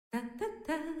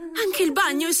Anche il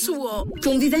bagno è suo.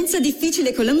 Convivenza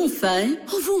difficile con la muffa, eh?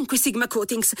 Ovunque Sigma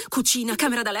Coatings. Cucina,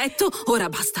 camera da letto, ora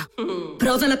basta.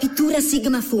 Prova la pittura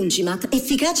Sigma Fungimat,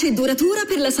 efficace e duratura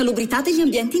per la salubrità degli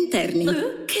ambienti interni.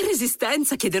 Che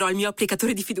resistenza, chiederò al mio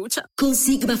applicatore di fiducia. Con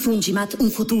Sigma Fungimat un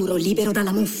futuro libero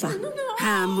dalla muffa.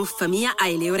 Ah, muffa mia,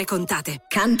 hai le ore contate.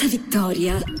 Canta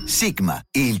vittoria. Sigma,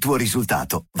 il tuo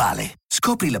risultato vale.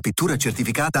 Scopri la pittura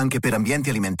certificata anche per ambienti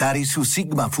alimentari su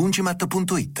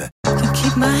sigmafungimat.it.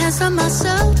 Keep my hands on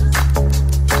myself.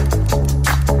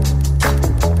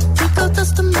 Pick up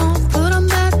dust them all, put them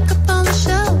back up on the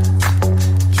shelf.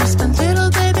 Kiss my little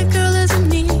baby girl isn't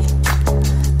me.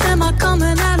 Am I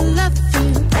coming out of left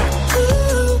field?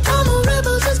 Ooh, I'm a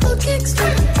rebel just for kicks.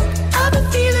 I've been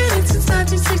feeling it since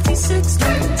 1966.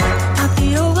 Might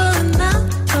be over now,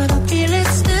 but I feel it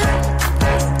still.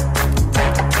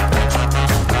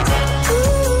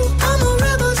 Ooh, I'm a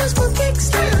rebel just for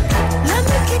kicks. Let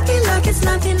me kick it like it's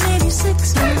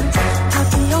 1986 now. Might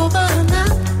be over now,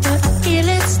 but I feel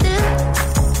it still.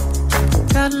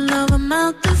 Got another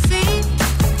mouth to feed.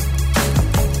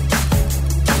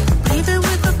 Leave it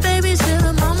with the babies till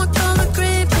the mama call the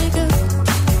grave digger.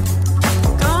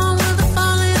 Gone with the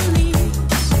falling leaves.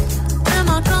 Am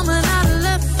I coming out of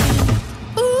left field?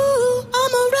 Ooh,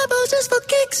 I'm a rebel just for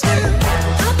kicks now.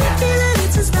 I've been feeling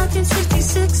it since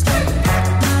 1966 now.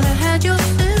 Might have had your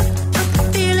fill, but I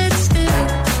feel it still.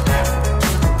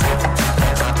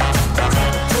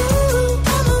 Ooh,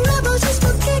 I'm a rebel just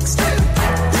for kicks now.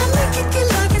 Let me kick it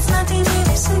like it's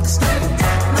 1986 now.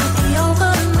 Might be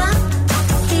over now,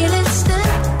 I feel it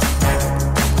still.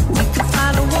 We could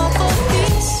fight a war for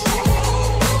peace.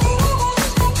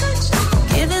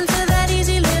 Give in to that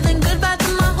easy living, goodbye to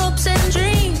my hopes and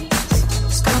dreams.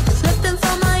 Stop flipping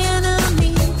for my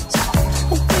enemies.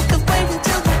 We could wait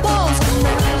until the walls come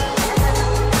down.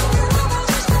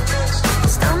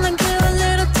 It's time to give a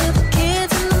little to the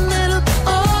kids in the middle.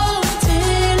 Oh,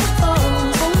 till it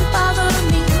falls, won't bother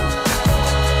me.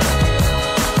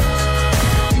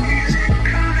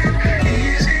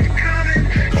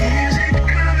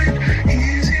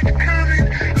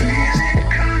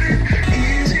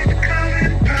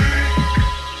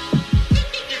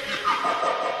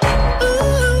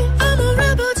 Ooh, I'm a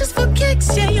rebel just for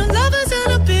kicks. Yeah, your love is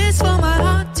an abyss for my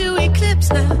heart to eclipse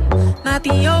now. Might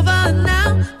be over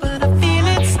now, but I feel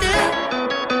it still.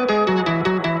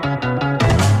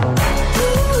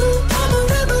 Ooh, I'm a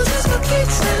rebel just for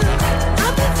kicks now.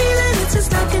 I've been feeling it since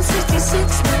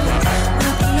 1966 now.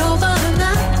 Might be over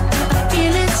now, but I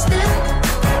feel it still.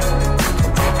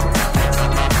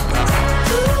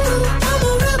 Ooh, I'm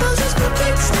a rebel just for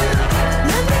kicks now.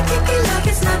 Let me kick it like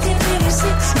it's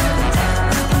 1986 now.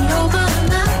 Might be over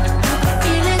now, but I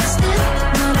feel it still.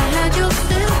 Might have had your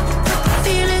fill, but I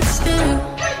feel it still.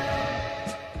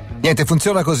 Niente,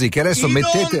 funziona così, che adesso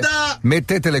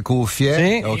mettete le cuffie,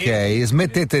 Sì. ok?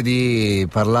 Smettete di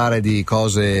parlare di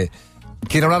cose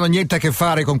che non hanno niente a che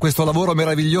fare con questo lavoro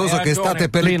meraviglioso che state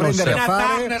per Linus. riprendere a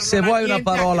fare. Se vuoi una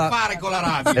parola, fare con la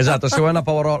radio. esatto, se vuoi una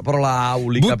parola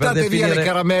aulica per Buttate via definire le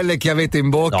caramelle che avete in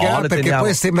bocca, No, le perché teniamo.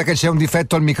 poi sembra che c'è un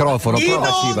difetto al microfono. Prova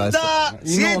Civas.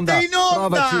 Siete in onda!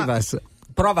 Prova Civas.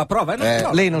 Prova.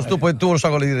 Linus, tu non so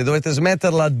cosa dire, dovete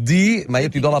smetterla di, ma io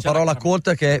ti do la parola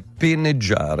colta che è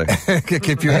penneggiare. che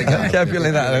è più elegante. Che è più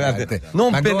elegante.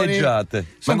 Non Mangoni, penneggiate.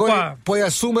 Mangoni, puoi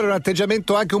assumere un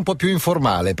atteggiamento anche un po' più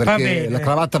informale, Va perché bene. la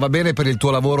cravatta va bene per il tuo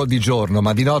lavoro di giorno,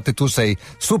 ma di notte tu sei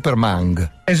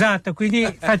Superman. Esatto,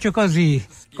 quindi faccio così,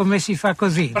 come si fa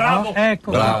così, Bravo. no?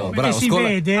 Ecco, Bravo. si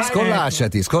vede.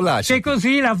 Scollasciati. Se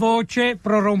così la voce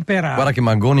proromperà. Guarda che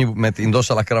Mangoni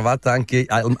indossa la cravatta anche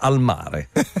al mare.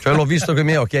 Cioè l'ho visto con i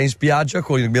miei occhi, è in spiaggia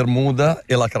con il bermuda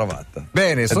e la cravatta.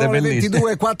 Bene, Ed sono è le bellissimo.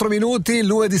 22:04,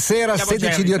 lunedì sera, Siamo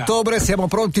 16 già di in ottobre, siamo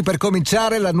pronti per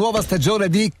cominciare la nuova stagione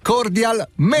di Cordial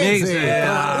Mese.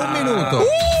 Un minuto.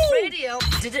 Radio,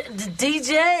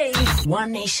 DJ. One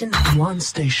nation, one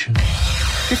station.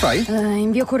 Che fai?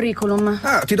 Invio curriculum.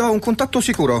 Ah, ti do un contatto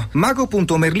sicuro.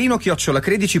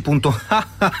 mago.merlino@credici.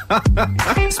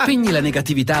 Spegni la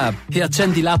negatività e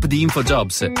accendi l'app di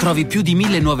InfoJobs. Trovi più di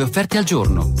 1000 nuove offerte al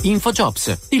giorno.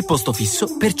 InfoJobs, il posto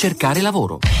fisso per cercare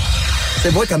lavoro. Se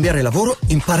vuoi cambiare lavoro,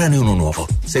 imparane uno nuovo.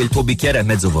 Se il tuo bicchiere è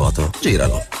mezzo vuoto,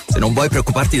 giralo. Se non vuoi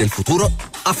preoccuparti del futuro,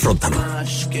 affrontalo.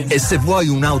 E se vuoi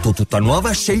un'auto tutta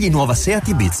nuova, scegli nuova Seat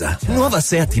Ibiza. Nuova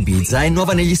Seat Ibiza è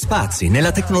nuova negli spazi,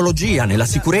 nella tecnologia, nella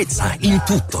sicurezza, in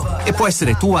tutto. E può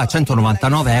essere tua a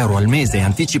 €199 al mese,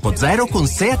 anticipo zero con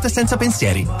Seat senza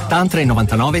pensieri. TAN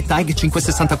 399, TAG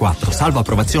 564, salvo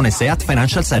approvazione Seat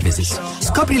Financial Services.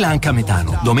 Scoprila anche a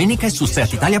metano, domenica è su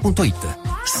seatitalia.it.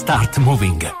 Start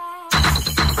moving.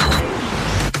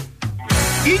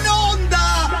 In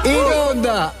onda!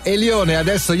 Allora, Elione,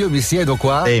 adesso io mi siedo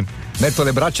qua. Metto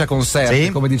le braccia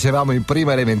conserte, come dicevamo in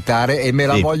prima elementare, e me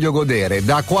la voglio godere.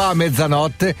 Da qua a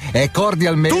mezzanotte è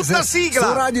Cordial Mese. Tutta sigla!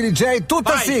 Su Radio DJ,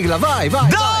 tutta sigla, vai!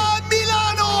 Da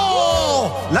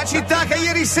Milano! La città che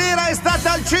ieri sera è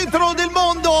stata al centro del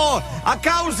mondo a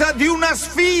causa di una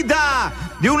sfida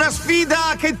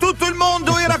che tutto il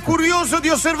mondo era curioso di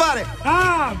osservare.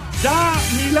 Ah, da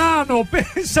Milano,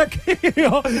 pensa che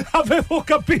io avevo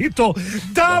capito,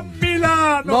 da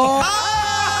Milano! No.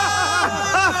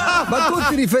 Ma tu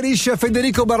ti riferisci a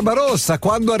Federico Barbarossa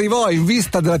quando arrivò in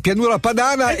vista della pianura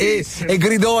padana e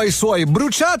gridò ai suoi: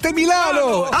 bruciate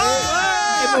Milano!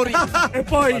 E morì. E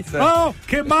poi,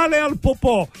 che male al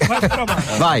popò.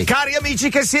 Vai. Cari amici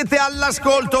che siete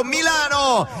all'ascolto,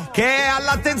 Milano che è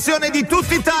all'attenzione di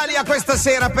tutta Italia questa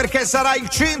sera, perché sarà il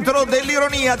centro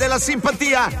dell'ironia, della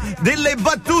simpatia, delle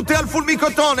battute al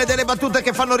fulmicotone, delle battute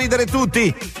che fanno ridere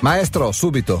tutti. Maestro,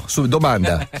 subito,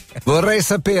 domanda. Vorrei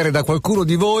sapere da qualcuno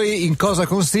di voi in cosa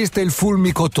consiste il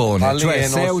fulmicotone, cioè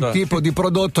se è un tipo di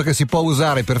prodotto che si può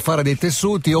usare per fare dei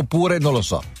tessuti oppure non lo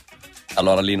so.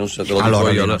 Allora Linus, te lo dico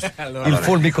io. Il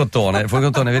fulmicotone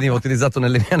veniva utilizzato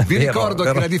nelle mie navi. Vi ricordo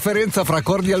che la differenza fra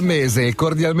Cordial Mese e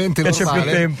cordialmente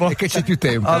normale è che c'è più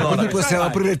tempo. Allora, quindi possiamo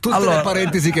aprire tutte le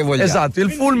parentesi che vogliamo. Esatto, il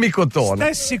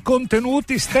fulmicotone. Stessi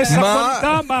contenuti, stessa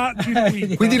qualità, ma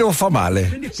diluita. Quindi non fa male.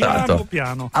 Quindi piano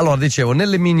piano. Allora, dicevo,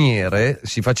 nelle miniere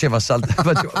si faceva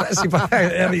saltare,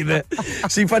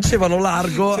 si facevano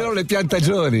largo. C'erano le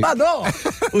piantagioni. Ma no!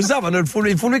 Usavano il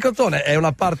fulmicotone, è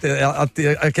una parte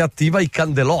che attiva i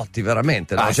candelotti,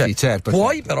 veramente. No? Sì, certo.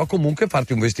 Puoi però comunque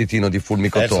farti un vestitino di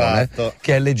fulmicotone,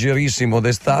 che è leggerissimo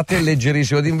d'estate,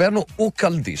 leggerissimo d'inverno o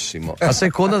caldissimo, a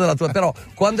seconda della tua. Però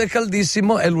quando è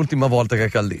caldissimo è l'ultima volta che è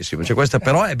caldissimo. Cioè, questo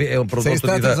però è un prodotto. Sei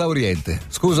stato esauriente.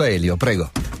 Scusa Elio,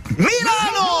 prego.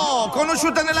 Milano,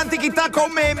 conosciuta nell'antichità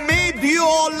come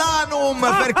Mediolanum,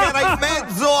 perché era in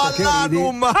mezzo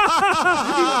all'anum.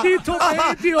 Il dito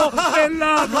medio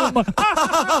dell'anum.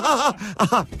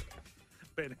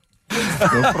 Bene.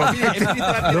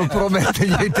 Non promette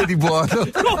niente di buono.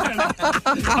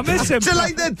 A me sembra... Ce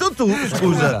l'hai detto tu?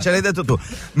 Scusa, ce l'hai detto tu.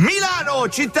 Milano,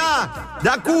 città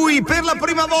da cui per la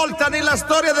prima volta nella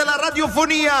storia della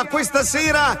radiofonia questa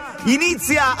sera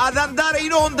inizia ad andare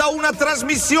in onda una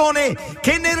trasmissione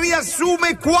che ne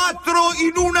riassume 4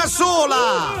 in una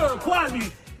sola.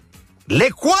 Quali?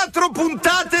 Le 4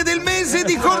 puntate del mese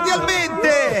di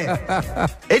Cordialmente,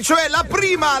 e cioè la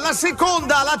prima, la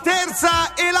seconda, la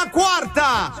terza e la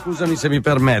quarta. Scusami se mi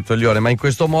permetto, Elione, ma in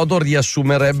questo modo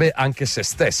riassumerebbe anche se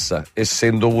stessa,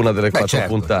 essendo una delle 4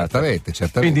 puntate.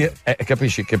 Certamente. Quindi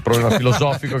capisci che problema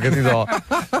filosofico che ti do?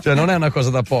 Cioè non è una cosa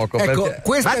da poco. Ecco,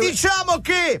 ma diciamo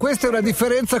che questa è una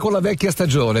differenza con la vecchia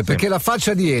stagione, perché la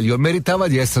faccia di Elio meritava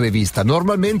di essere vista.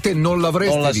 Normalmente non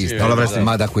l'avresti vista,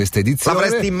 ma da questa edizione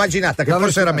l'avresti immaginata che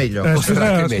forse era meglio.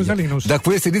 Scusa, Linus. Da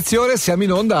questa edizione siamo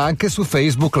in onda anche su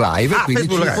Facebook Live, quindi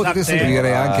Facebook ci potete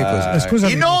seguire anche così. Scusa,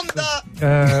 in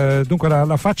onda. Dunque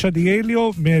la faccia di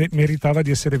Elio meritava di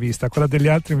essere vista, quella degli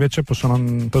altri invece possono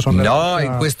andare.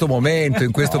 In questo momento,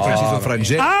 in questo preciso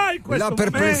frangente, la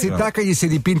perplessità che gli si è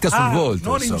dipinta sul volto.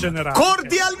 Non in generale.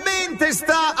 Cordialmente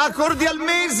sta a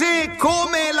Cordialmese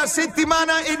come la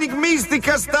settimana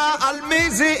enigmistica sta al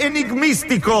mese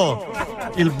enigmistico.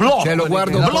 Il blocco. Cioè, lo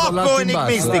guardo blocco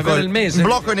enigmistico. Il mese.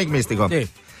 Blocco enigmistico. Sì.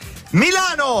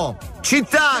 Milano,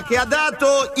 città che ha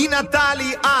dato i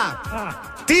natali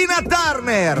a Tina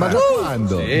Turner. Ma da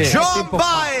quando? John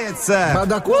Baez. Ma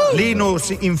da quando?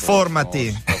 Linus,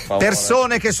 informati.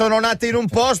 Persone che sono nate in un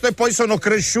posto e poi sono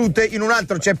cresciute in un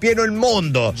altro. C'è pieno il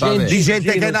mondo di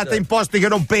gente che è nata in posti che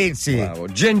non pensi. Bravo.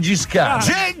 Gengis Khan.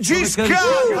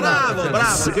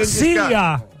 Bravo.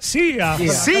 Sia.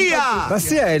 Ma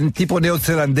sia è tipo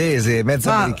neozelandese,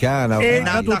 mezza americana. È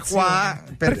nata qua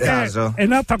per caso. È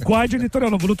nata qua, i genitori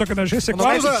hanno voluto che nascesse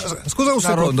qua. Scusa un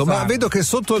secondo, ma vedo che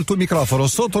sotto il tuo microfono,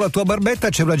 sotto la tua barbetta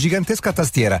c'è una gigantesca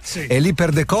tastiera. Sì. È lì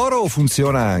per decoro o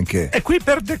funziona anche? È qui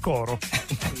per decoro.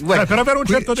 Per avere un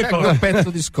certo decoro. Un pezzo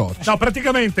di scotch. No,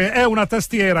 praticamente è una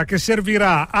tastiera che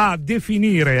servirà a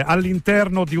definire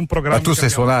all'interno di un programma. Ma tu sai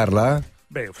suonarla?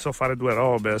 Beh, so fare 2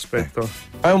 robe, aspetto.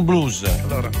 Fai un blues.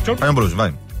 Allora, Fai un blues,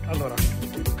 vai. Allora.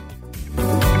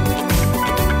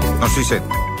 Non si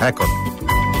sente. Ecco.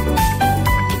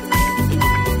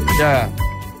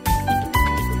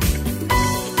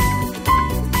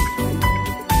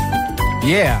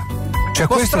 Yeah. Cioè,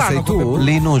 questo sei tu?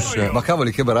 Linus, Ma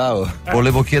cavoli, che bravo.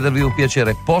 volevo chiedervi un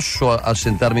piacere. Posso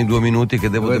assentarmi 2 minuti che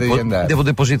devo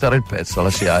depositare il pezzo alla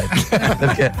SIAE?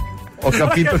 Perché ho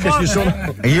capito che ci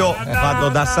sono. Io vado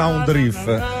da Sound Riff.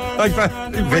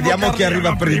 Vediamo chi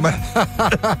arriva prima.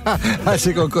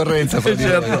 C'è concorrenza,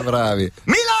 certo. Bravi.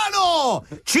 Milano,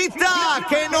 città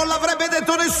che non l'avrebbe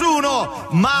detto nessuno,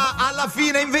 ma alla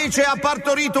fine invece ha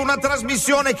partorito una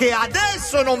trasmissione che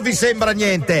adesso non vi sembra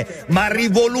niente, ma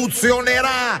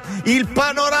rivoluzionerà il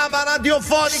panorama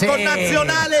radiofonico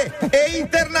nazionale e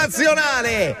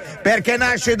internazionale, perché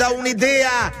nasce da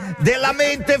un'idea della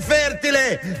mente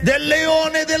fertile del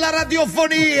leone della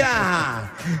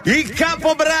radiofonia, il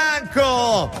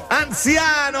Capobranco,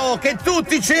 anziano che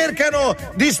tutti cercano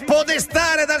di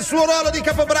spodestare dal suo ruolo di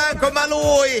Capobranco, ma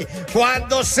lui,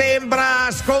 quando sembra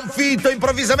sconfitto,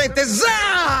 improvvisamente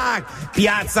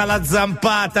piazza la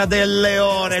zampata del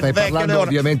leone. Stai il vecchio parlando leone.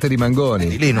 ovviamente di Mangoni.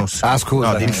 Di Linus. Ah,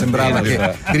 scusa, No, mi sembrava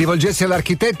che ti rivolgessi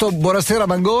all'architetto. Buonasera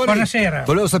Mangoni. Buonasera.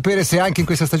 Volevo sapere se anche in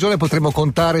questa stagione potremo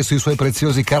contare sui suoi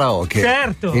preziosi karaoke.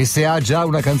 Certo. E se ha già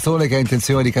una canzone che ha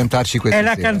intenzione di cantarci questa È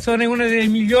la sera. canzone, una delle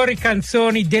migliori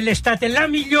canzoni dell'estate, la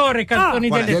migliore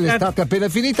canzone dell'estate appena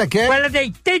finita, che è quella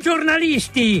dei Te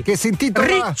Giornalisti, che si intitola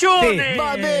Riccione.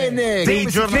 Va bene.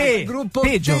 Te Gruppo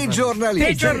Te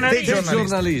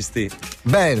Giornalisti.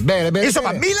 Bene.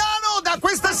 Insomma, Milano da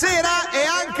questa sera è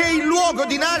anche il luogo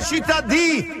di nascita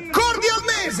di Cordial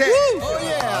Mese.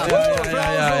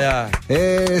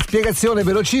 Spiegazione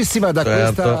velocissima da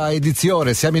questa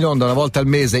edizione. Siamo in onda una volta al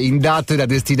mese in date da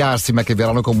destinarsi, ma che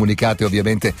verranno comunicate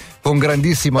ovviamente con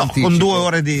grandissimo anticipo. Con 2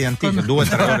 ore di anticipo,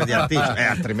 2-3 ore di anticipo,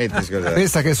 altrimenti scusate.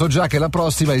 Pensa che so già che la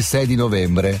prossima è il 6 di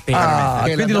novembre.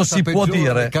 Quindi non si può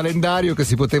dire. Il calendario che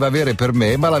si poteva avere per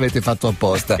me, ma l'avete fatto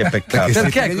apposta. Che peccato.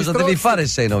 Perché? Cosa devi fare il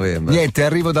 6 novembre? Niente,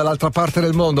 arrivo dall'altra parte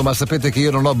del mondo, ma sapete che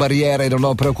io non ho barriere e non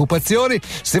ho preoccupazioni.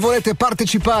 Se volete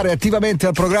partecipare attivamente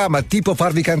al programma, tipo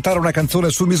farvi cantare una canzone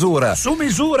su misura,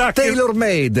 tailor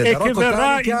made, e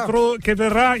che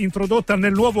verrà introdotta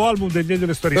nel nuovo album degli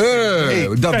Elio Storie.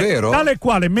 Davvero? Tale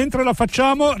quale, mentre la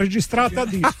facciamo, registrata a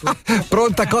disco.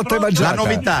 Pronta, cotta e mangiata. La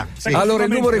novità. Sì. Allora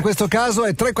il numero in questo caso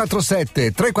è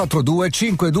 347 342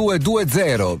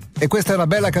 5220 e questa è una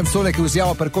bella canzone che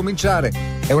usiamo per cominciare.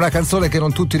 È una canzone che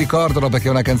non tutti ricordano perché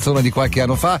è una canzone di qualche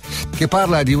anno fa, che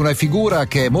parla di una figura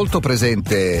che è molto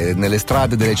presente nelle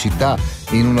strade delle città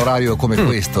in un orario come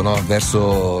questo, no?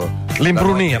 Verso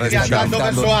l'imbrunire, andando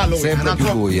verso Halloween, sempre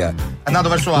più buia. Andando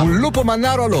verso Halloween. Un lupo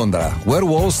mannaro a Londra,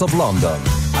 Werewolves of London.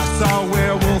 I saw a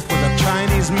werewolf with a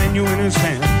Chinese menu in his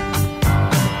hand,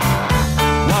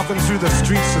 walking through the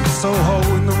streets of Soho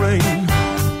in the rain.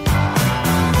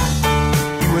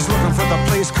 He was looking for the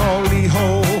place called Lee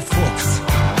Ho Fooks,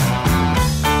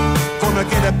 gonna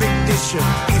get a big dish of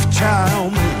beef chow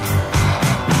mein.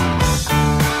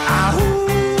 Ahoo,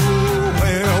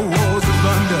 werewolves of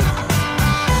London.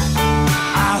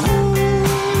 Ahoo,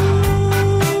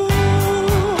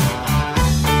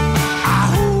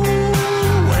 ahoo,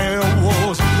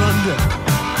 werewolves of London.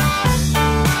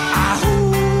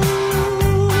 Ahoo,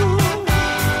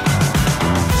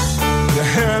 you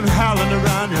hear him howling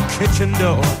around your kitchen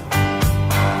door.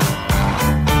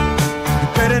 You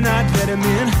better not let him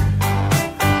in.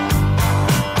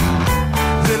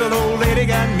 Little old lady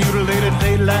got mutilated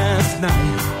late last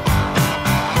night.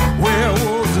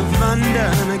 Werewolves of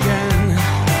London again.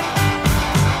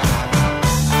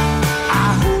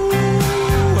 Ahoo,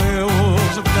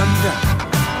 werewolves of London.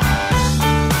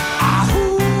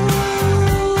 Ahoo,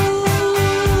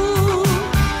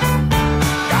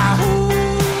 ahoo,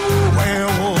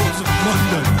 werewolves of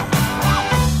London.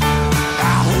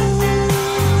 Ahoo.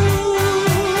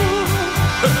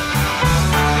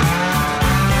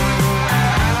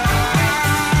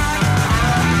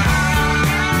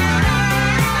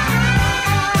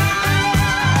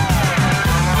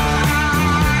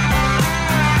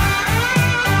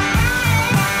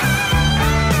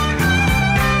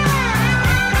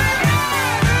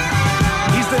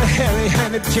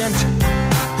 Hairy-handed gent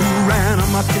who ran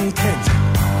amok in Kent.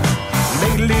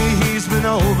 Lately he's been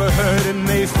overheard in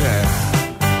Mayfair.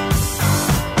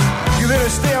 You better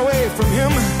stay away from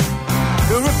him.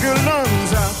 He'll rip your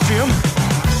lungs out, Jim.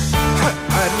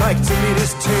 I'd like to meet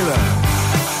his tailor.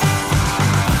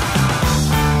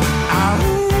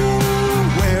 Ahoo,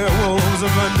 werewolves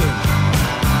of London.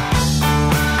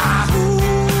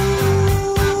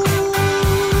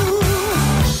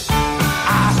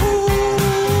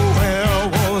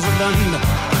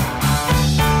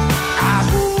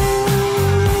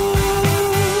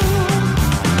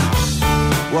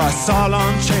 Well, I saw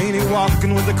Lon Chaney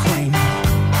walking with the Queen,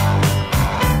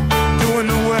 doing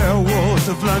the werewolves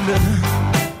of London.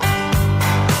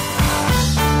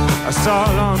 I saw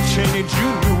Lon Chaney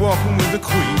Jr. walking with the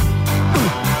Queen,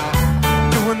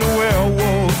 doing the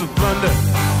werewolves of London.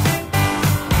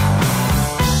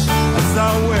 I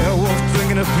saw a werewolf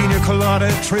drinking a pina colada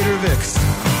at Trader Vic's.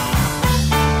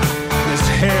 His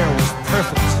hair was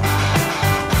perfect.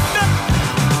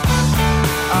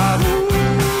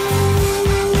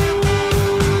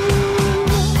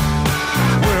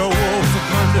 Werewolves of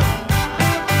London.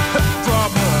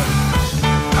 Drama.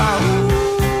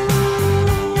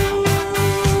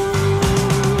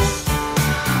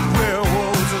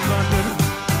 Werewolves of London.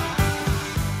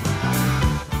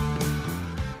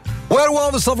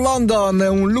 Werewolves of London,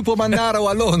 un lupo mannaro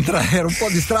a Londra. Ero un po'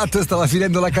 distratto e stava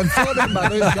finendo la canzone, ma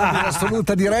noi siamo in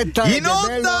assoluta diretta. In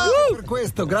onda! Per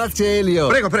questo, grazie Elio.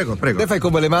 Prego. Te fai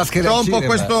come le maschere ho al un po'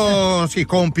 cinema. questo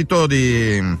compito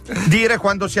di dire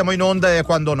quando siamo in onda e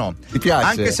quando no. Ti piace?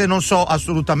 Anche se non so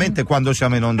assolutamente quando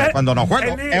siamo in onda e quando no.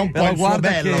 Quello è un po' il suo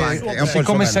bello anche. È un po'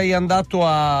 siccome il suo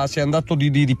bello. sei andato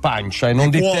di pancia e non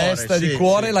di cuore, testa, sì, di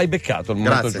cuore, sì. l'hai beccato al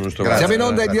momento giusto. Siamo in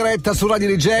onda in diretta su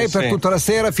Radio DJ per tutta la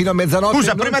sera fino a mezzanotte.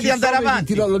 Scusa, Non prima ci di andare sono i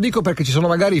avanti. Lo dico perché ci sono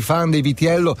magari i fan dei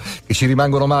Vitiello che ci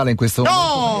rimangono male in questo momento.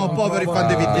 No, poveri fan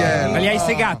di Vitiello. Ma li hai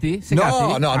segati?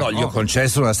 No, gli ho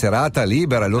concesso una serata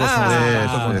libera e loro sono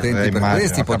molto contenti per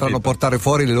questi, potranno portare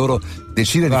fuori le loro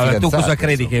decine di fidanzate. Tu cosa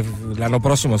credi? Che l'anno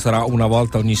prossimo sarà una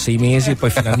volta ogni 6 mesi, poi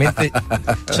finalmente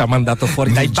ci ha mandato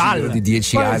fuori dai balli di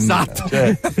 10 anni. Esatto.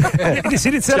 Quindi si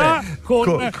inizierà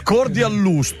con cordi al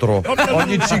lustro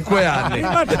ogni 5 anni.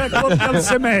 Immagina cordi al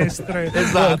semestre.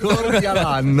 Esatto, cordi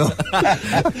all'anno.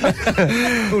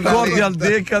 Cordi al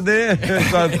decade.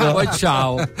 Esatto. Poi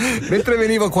ciao. Mentre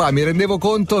venivo qua mi rendevo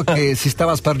conto che si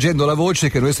stava spargendo la voce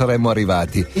che noi saremmo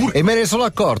arrivati e me ne sono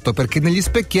accorto perché negli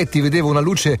specchietti vedevo una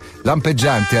luce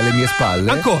lampeggiante alle mie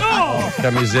spalle. Ancora? Porca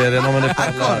miseria, non me ne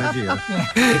parlare.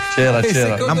 C'era.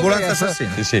 L'ambulanza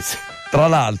assassina. Sì. Tra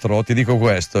l'altro ti dico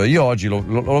questo, io oggi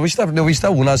ne ho vista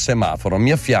una al semaforo,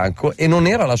 mi affianco e non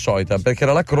era la solita perché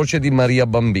era la croce di Maria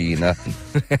Bambina.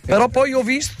 Però poi ho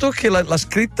visto che la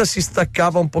scritta si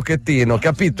staccava un pochettino,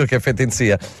 capito che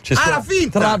fetenzia? La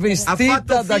finta!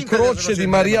 Travestita da croce di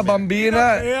Maria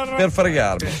Bambina per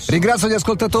fregarmi. Ringrazio gli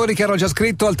ascoltatori che hanno già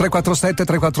scritto al 347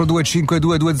 342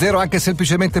 5220 anche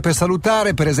semplicemente per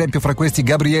salutare, per esempio fra questi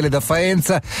Gabriele da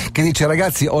Faenza che dice: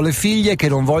 ragazzi, ho le figlie che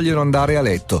non vogliono andare a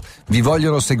letto, vi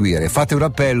vogliono seguire, fate un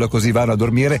appello così vanno a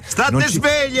dormire. State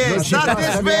sveglie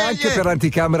anche per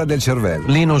l'anticamera del cervello.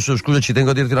 Linus, scusa, ci tengo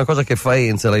a dirti una cosa, che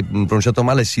Faenza l'hai pronunciato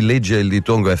male, si legge il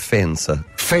ditongo è Fenza.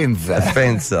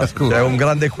 Fenza. Scusa, è un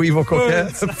grande equivoco che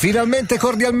è. Finalmente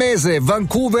cordi al mese,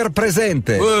 Vancouver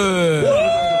presente.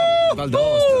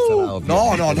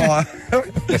 No.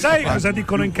 Sai cosa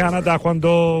dicono in Canada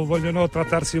quando vogliono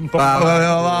trattarsi un po'?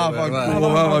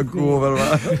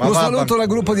 Un saluto al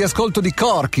gruppo di ascolto di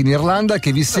Cork in Irlanda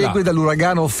che vi segue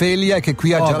dall'uragano Ophelia e che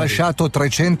qui ha già lasciato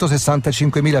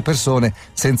 365.000 persone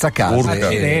senza casa.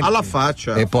 Alla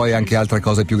faccia. E poi anche altre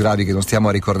cose più gravi che non stiamo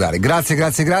a ricordare. Grazie,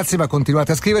 ma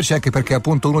continuate a scriverci anche perché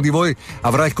appunto uno di voi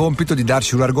avrà il compito di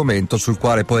darci un argomento sul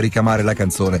quale poi ricamare la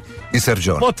canzone di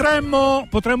Sergione. Potremmo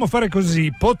fare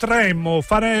così, potremmo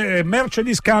fare merce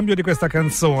di scambio di questa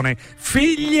canzone.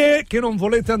 Figlie che non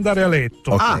volete andare a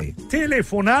letto. Okay.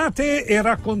 Telefonate e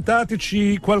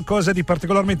raccontateci qualcosa di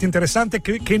particolarmente interessante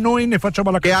che noi ne facciamo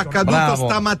la canzone. È accaduto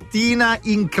stamattina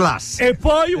in classe. E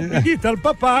poi ubbidite al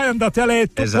papà e andate a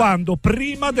letto quando?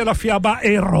 Prima della fiaba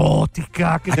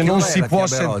erotica. Che non si può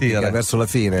sentire. Verso la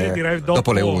fine,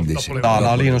 dopo le 11.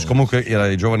 No, Linus, comunque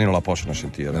i giovani non la possono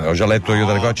sentire. Ho già letto io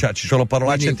delle cose, cioè, ci sono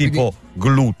parolacce tipo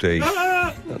glutei.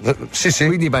 Sì.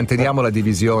 Quindi manteniamo la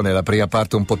divisione, la prima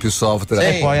parte un po' più soft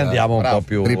e poi andiamo un po'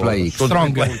 più tripla X.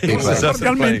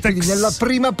 Quindi nella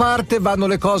prima parte vanno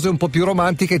le cose un po' più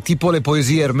romantiche, tipo le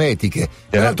poesie ermetiche.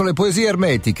 Tra l'altro le poesie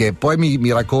ermetiche, poi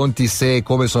mi racconti se e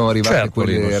come sono arrivate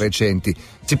quelle recenti.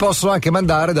 Si possono anche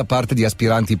mandare da parte di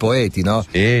aspiranti poeti, no?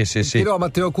 Sì. Dirò a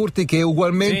Matteo Curti che è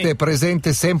ugualmente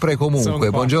presente sempre e comunque.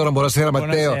 Buongiorno, buonasera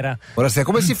Matteo. Buonasera.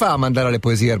 Come si fa a mandare le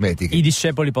poesie ermetiche? I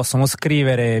discepoli possono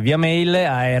scrivere via mail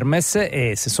a Hermes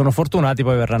e se sono fortunati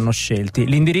poi verranno scelti.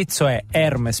 L'indirizzo è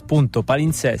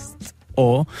hermes.palinsest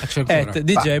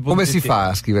 @dj.it. Come si fa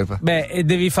a scrivere? Beh,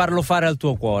 devi farlo fare al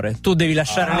tuo cuore. Tu devi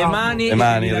lasciare le mani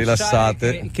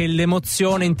rilassate, che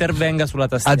l'emozione intervenga sulla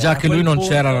tastiera. Già che lui non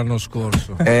c'era l'anno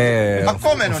scorso. Ma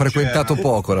come non ho frequentato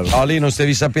poco. No, Linus,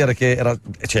 devi sapere che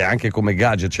c'è anche come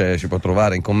gadget, si può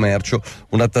trovare in commercio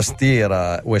una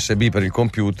tastiera USB per il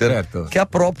computer che ha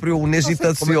proprio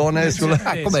un'esitazione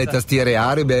come le tastiere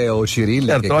arabe o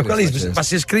cirille. Ma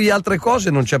se scrivi altre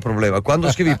cose non c'è problema. Quando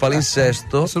scrivi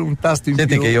palinsesto, solo un tasto in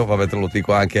senti più. che io te lo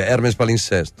dico anche Hermes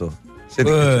palinsesto.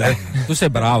 Tu sei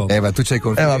bravo. Ma tu c'hai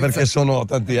confidenza. Ma perché sono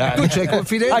tanti anni. Tu c'hai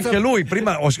confidenza. Anche lui,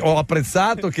 prima ho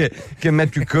apprezzato che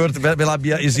Matthew Kurt ve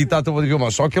l'abbia esitato un po' di più, ma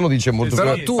so che lo dice molto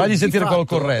più. Fagli sentire quello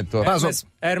corretto.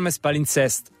 Hermes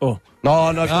Palinsest. Oh.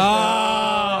 No.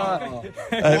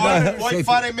 Vuoi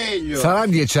fare meglio?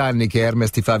 Saranno 10 anni che Hermes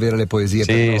ti fa avere le poesie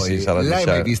per noi. Sì, sarà 10 L'hai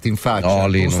mai anni. visto in faccia? No,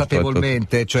 lì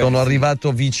consapevolmente? Cioè, sono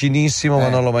arrivato vicinissimo, ma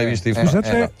non l'ho mai visto in faccia.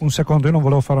 Scusate un secondo, io non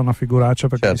volevo fare una figuraccia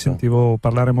perché mi sentivo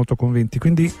parlare molto convinti.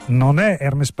 Quindi non è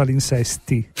Hermes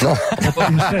Palinsesti. No.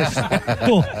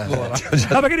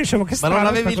 No, perché dicevo che strano. Ma non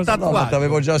avevi il tatuaggio? Ma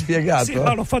t'avevo già spiegato. Sì,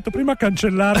 ma l'ho fatto prima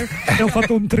cancellare e ho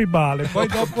fatto un tribale. Poi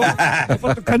dopo ho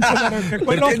fatto cancellare anche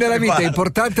quello. Perché nella vita è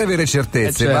importante avere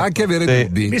certezze, ma anche avere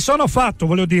dubbi. Mi sono fatto,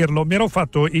 voglio dirlo, mi ero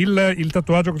fatto il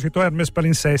tatuaggio con scritto Hermes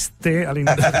Palinseste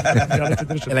all'inizio.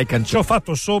 E l'hai cancellato. Ci ho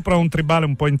fatto sopra un tribale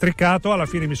un po' intricato, alla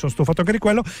fine mi sono stufato anche di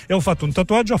quello e ho fatto un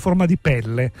tatuaggio a forma di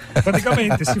pelle.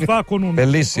 Praticamente si fa con un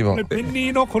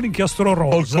pennino con l'inchiostro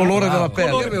rosa. Col colore della pelle.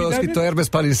 Io avevo scritto Hermes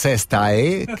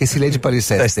Palinsestae, che si legge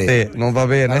Palinseste. Non va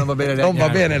bene. Non va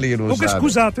bene, Linus. Comunque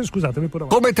scusatemi pure.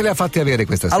 Come te le ha fatte avere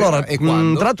questa sera? Allora, e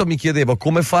quando? tra l'altro mi chiedevo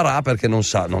come farà, perché non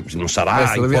sarà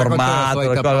informato.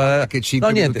 Che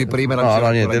 5 minuti prima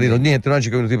niente, 5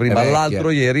 minuti prima. L'altro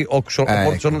ieri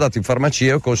sono andato in farmacia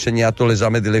e ho consegnato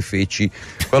l'esame delle feci.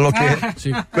 Quello che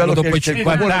dopo i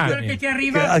 50 anni che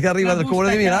arriva dal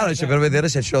comune di Milano, dice, per vedere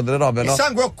se ci sono delle robe, no? Il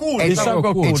sangue occulto.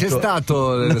 E c'è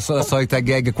stato la solita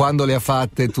gag quando le ha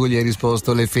fatte, tu gli hai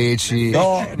risposto le feci?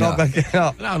 No, perché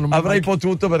avrei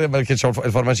potuto perché c'ho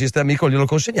il farmacista amico, glielo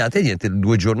consegnate e niente,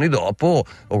 2 giorni dopo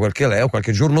o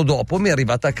qualche giorno dopo mi è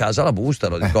arrivata a casa la busta,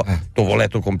 lo dico, t'ho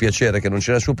letto con piacere che non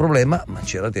c'era nessun problema, ma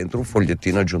c'era dentro un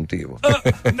fogliettino aggiuntivo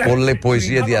con le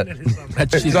poesie di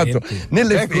esatto,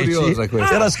 nelle feci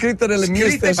era scritto nelle mie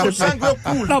stesse sangue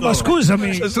occulto. No, ma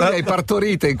scusami, tu le hai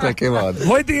partorite in qualche modo.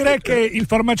 Vuoi dire che il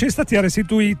farmacista ti ha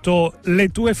restituito le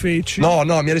tue feci? No,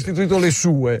 mi ha restituito le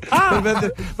sue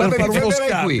per fare uno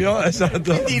scambio.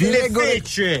 Esatto.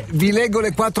 Vi leggo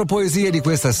le 4 poesie di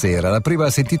questa sera. La prima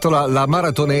si intitola La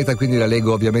Maratoneta, quindi la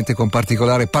leggo ovviamente con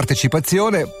particolare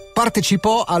partecipazione.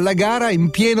 Partecipò alla gara in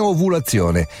piena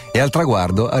ovulazione e al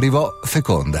traguardo arrivò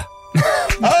feconda.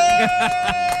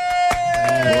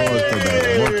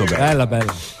 Molto bella.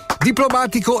 Bella.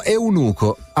 Diplomatico e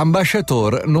eunuco,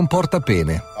 ambasciator non porta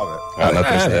pene. La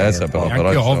tristezza, però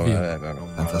è ovvio.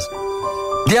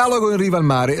 Dialogo in riva al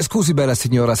mare. Scusi, bella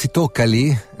signora, si tocca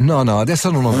lì? No,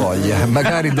 adesso non ho voglia.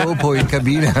 Magari dopo in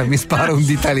cabina mi spara un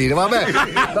ditalino. Vabbè,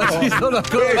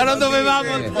 ma non dovevamo.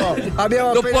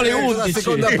 Abbiamo dopo le 11 la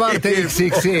seconda parte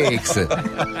XXX.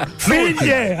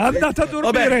 Figlie, andate a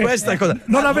dormire. Vabbè, questa è cosa.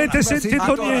 Non avete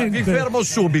sentito niente.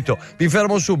 Vi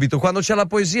fermo subito. Quando c'è la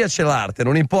poesia c'è l'arte,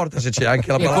 non importa se c'è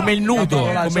anche la parola. È come il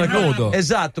nudo.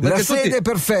 Esatto. La sede è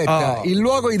perfetta. Il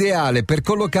luogo ideale per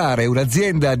collocare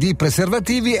un'azienda di preservativi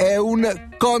è un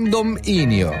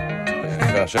condominio.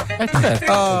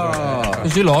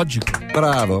 Così logico.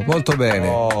 Bravo, molto bene.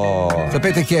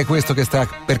 Sapete chi è questo che sta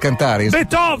per cantare?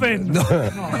 Beethoven. No.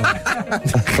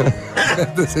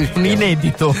 Un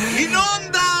inedito. In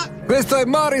onda. Questo è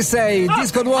Morrissey,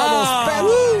 disco nuovo.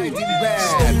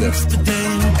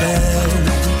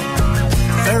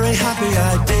 Very happy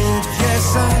I did.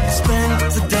 Yes, I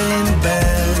spent the day in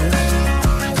bed.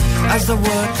 As the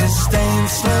workers stay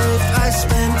enslaved, I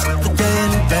spent the day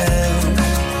in bed.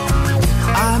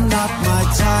 I'm not my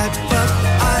type, but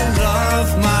I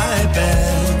love my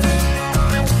bed.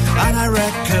 And I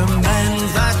recommend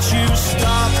that you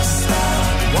stop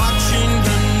watching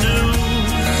the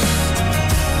news,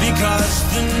 because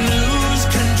the news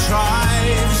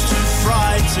contrives to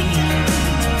frighten you,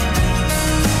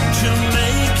 to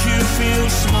make you feel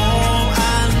small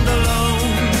and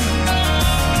alone,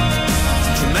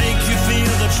 to make you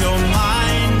feel that your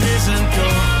mind isn't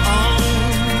your own.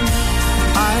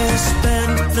 I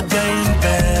spent the day in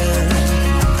bed.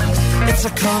 It's a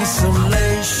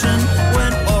consolation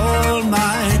when all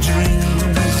my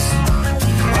dreams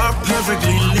are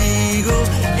perfectly legal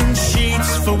in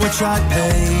sheets for which I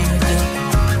paid.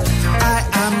 I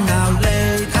am now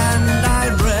laid and I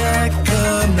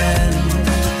recommend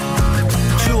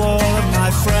to all of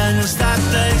my friends that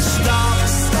they stop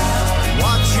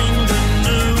watching the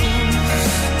news,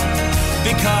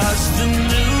 because the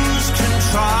news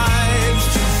contrives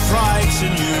to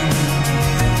frighten you,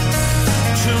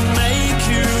 to make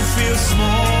you feel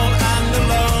small and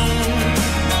alone,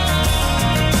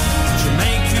 to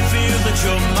make you feel that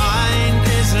your mind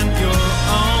isn't your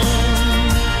own.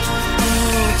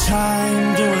 Oh,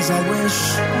 time, do as I wish.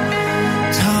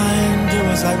 Time, do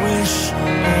as I wish.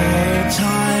 Oh,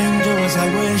 time, do as I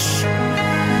wish.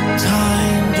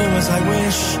 Time, do as I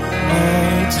wish. Oh,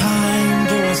 time,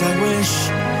 do as I wish.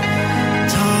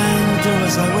 Time, do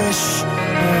as I wish. Oh,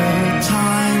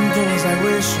 time, do as I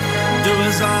wish. Do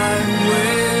as I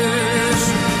wish.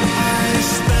 I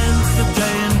spent the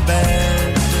day in bed.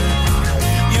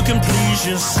 You can please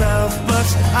yourself, but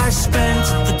I spent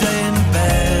the day in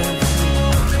bed.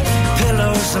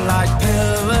 Pillows are like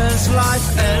pillars, life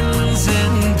ends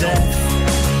in death.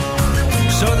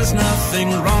 So there's nothing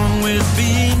wrong with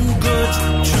being good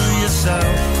to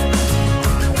yourself.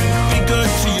 Be good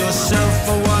to yourself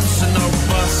for once, and no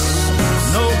bus,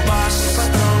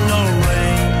 no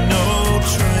rain, no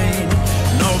train,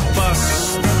 no bus,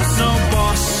 no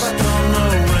boss, no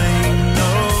rain,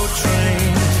 no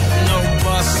train, no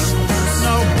bus,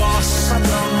 no boss,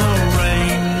 no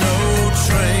rain, no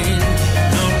train,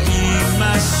 no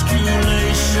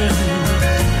emasculation,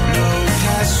 no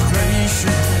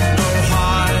castration, no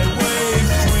highway,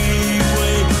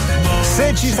 freeway. Se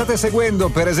ci state seguendo,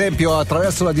 per esempio,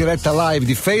 attraverso la diretta live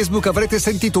di Facebook, avrete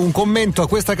sentito un commento a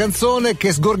questa canzone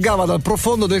che sgorgava dal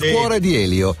profondo del cuore di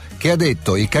Elio, che ha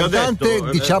detto: il cantante,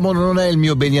 diciamo, non è il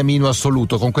mio beniamino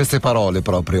assoluto, con queste parole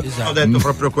proprio. Ho detto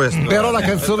proprio questo. Però la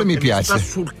canzone mi piace. Sta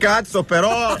sul cazzo,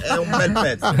 però è un bel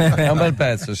pezzo. È un bel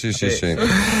pezzo, sì.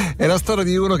 È la storia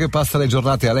di uno che passa le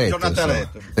giornate a letto.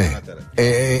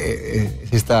 E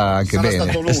si sta anche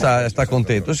bene. Sta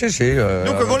contento, sì.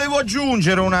 Dunque, volevo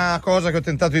aggiungere una cosa che ho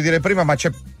tentato di dire prima, ma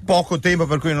c'è poco tempo,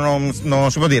 per cui non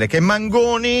si può dire, che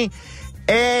Mangoni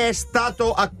è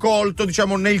stato accolto,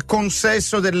 diciamo, nel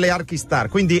consesso delle Archistar,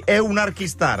 quindi è un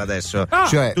Archistar adesso.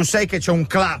 Cioè, tu sai che c'è un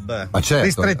club Renzo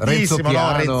ristrettissimo,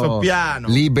 Piano, Renzo Piano.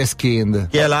 Libeskind.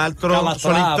 Chi è l'altro? Calatrava.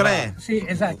 Sono in 3. Sì,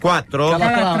 esatto. 4?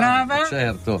 Calatrava,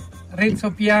 Certo.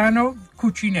 Renzo Piano,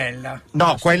 Cucinella.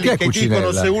 No, quelli Chi è che Cucinella?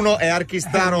 dicono se uno è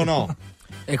Archistar o no.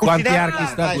 E quanti Cucinella,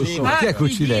 Archistar dai, sono? Chi è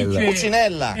Cucinella? dice-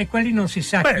 Cucinella. E quelli non si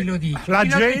sa chi lo dice. La Chi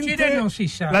lo gente, decide non si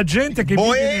sa. la gente che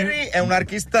Boeri è un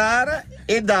Archistar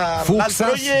e dall'altro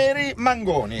Fuxas? ieri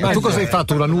Mangoni. Ma tu cosa hai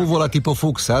fatto? Una nuvola tipo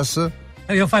Fuxas?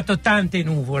 Io ho fatto tante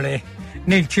nuvole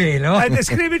nel cielo.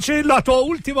 Descrivici la tua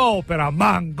ultima opera,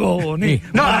 Mangoni.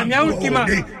 No, la mia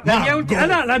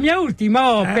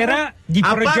ultima opera di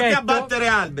A progetto. parte abbattere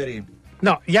alberi.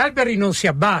 No, gli alberi non si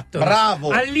abbattono. Bravo.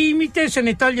 Al limite se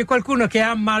ne toglie qualcuno che è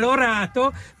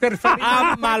ammalorato per fare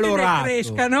ammalorato. che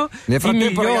crescano. Nel i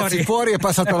frattempo, migliori. ragazzi, fuori è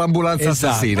passata l'ambulanza Esatto.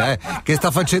 assassina, che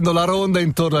sta facendo la ronda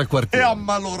intorno al È quartiere.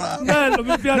 ammalorato. Bello,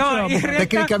 mi piace. No, in realtà-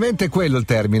 Tecnicamente è quello il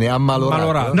termine,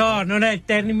 ammalorato. No, non è il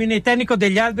termine tecnico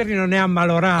degli alberi, non è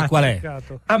ammalorato. Qual è?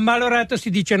 Ammalorato si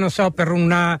dice, non so, per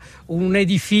un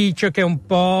edificio che è un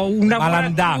po' una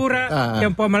Malandato. muratura che è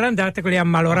un po' malandata, quello è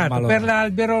ammalorato. Per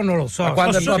l'albero non lo so. Ma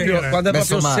quando è proprio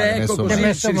Messo male, secco, messo così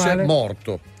male. si dice Male.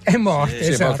 morto. È morto,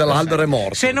 Sì, esatto. l'albero è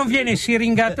morto. Se non viene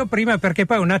siringato prima, perché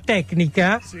poi è una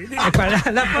tecnica.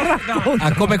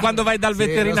 Come quando vai dal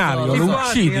veterinario, lo so, lo lo so.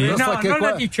 uccidi. No, so che non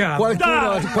la diciamo.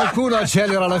 qualcuno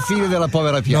accelera la fine della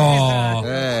povera pianta.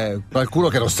 No. Qualcuno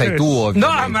che non sei tu,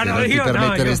 ovviamente, ma no, non ti io no,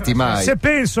 permetteresti mai. Se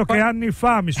penso che anni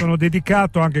fa mi sono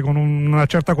dedicato anche con una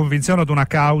certa convinzione ad una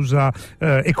causa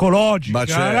ecologica, Ma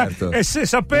certo. E se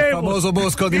sapevo Il famoso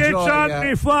bosco di 10 gioia.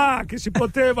 anni fa che si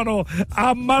potevano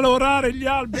ammalorare gli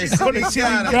alberi con le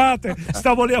siringate,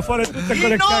 stavo lì a fare tutte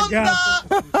quelle cagate.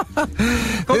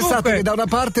 Pensate che da una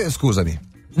parte, scusami,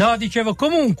 No, dicevo,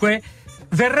 comunque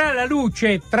verrà alla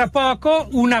luce tra poco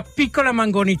una piccola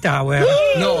Mangoni Tower.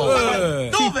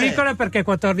 Sì, piccola perché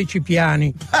 14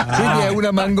 piani. quindi è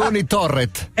una Mangoni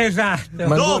Torret. Esatto.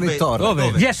 Mangoni Torret.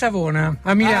 Dove? Via Savona,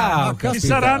 a Milano. Caspita, Ci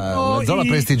saranno una zona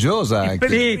prestigiosa anche.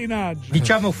 Sì,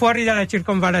 diciamo fuori dalla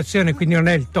circonvallazione, quindi non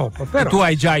è il top. Però. Tu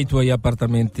hai già i tuoi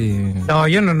appartamenti. No,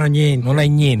 io non ho niente. Non hai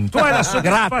niente. Tu hai la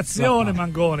soddisfazione,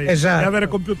 Mangoni, Esatto. di avere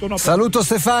compiuto un'opera. Saluto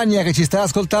Stefania che ci sta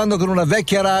ascoltando con una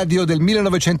vecchia radio del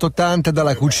 1980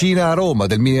 dalla cucina a Roma.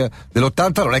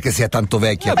 Dell'80 non è che sia tanto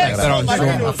vecchia, però,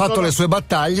 insomma, ha fatto le sue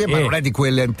battaglie, ma non è di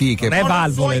quelle antiche. Non è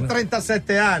valvole. Suoi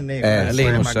 37 anni.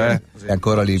 Linus, È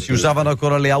ancora lì. Si usavano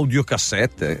ancora le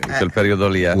audiocassette in quel periodo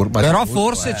lì. Però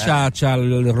forse c'ha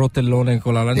il rotellone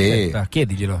con la lancetta.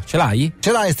 Chiediglielo. Ce l'hai?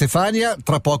 Ce l'hai Stefania?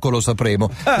 Tra poco lo sapremo.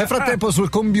 Nel frattempo sul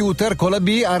computer con la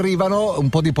B arrivano un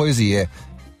po' di poesie.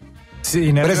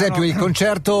 Sì, per esempio il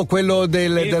concerto, quello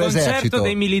dell'esercito. Il concerto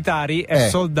dei militari è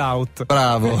sold out.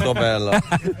 Bravo, molto bella.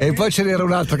 E poi ce n'era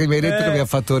un altro che mi hai detto che mi ha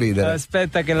fatto ridere.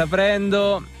 Aspetta che la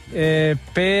prendo.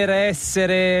 Per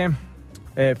essere...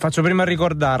 faccio prima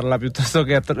ricordarla piuttosto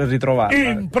che ritrovarla.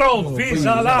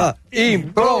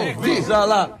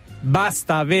 Improvvisala!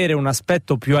 Basta avere un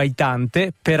aspetto più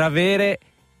aitante per avere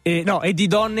E di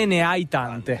donne ne hai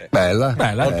tante. Bella.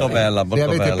 Molto bella, molto Se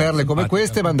avete bella. perle come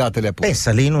queste, mandatele a Pensa,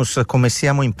 Linus, come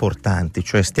siamo importanti,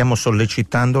 cioè stiamo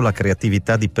sollecitando la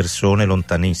creatività di persone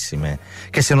lontanissime,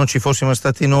 che se non ci fossimo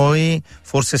stati noi,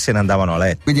 forse se ne andavano a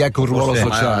letto. Quindi ecco un ruolo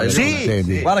sociale.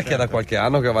 Sì. Guarda che è da qualche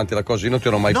anno che avanti la cosa, io non ti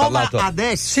ho mai parlato. Ma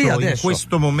adesso, in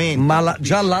questo momento. Ma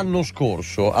già l'anno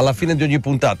scorso, alla fine di ogni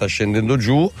puntata, scendendo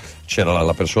giù, c'era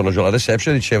la persona giù alla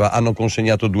reception e diceva: hanno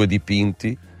consegnato 2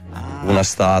 dipinti, una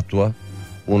statua,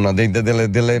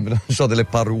 delle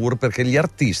parure, perché gli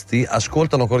artisti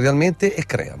ascoltano cordialmente e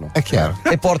creano. È chiaro.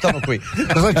 E portano qui.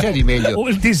 Cosa c'è di meglio? O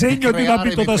il disegno di un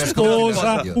abito da creare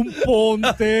sposa, un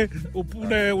ponte,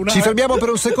 oppure una. Ci fermiamo per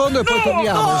un secondo e poi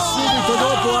torniamo subito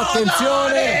dopo.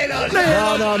 Attenzione!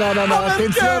 No,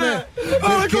 attenzione!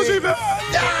 Perché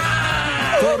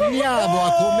torniamo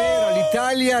a com'era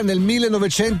l'Italia nel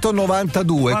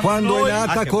 1992, quando è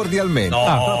nata cordialmente.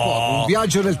 Tra poco, un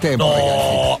viaggio nel tempo,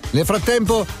 ragazzi. Nel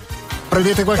frattempo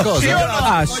prendete qualcosa?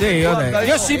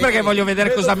 Io sì, perché voglio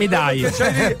vedere cosa mi dai.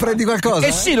 Prendi qualcosa?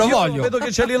 Sì, lo voglio. Vedo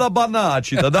che c'è lì la banna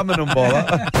acida, dammene un po'.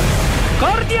 Va.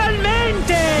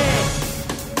 Cordialmente!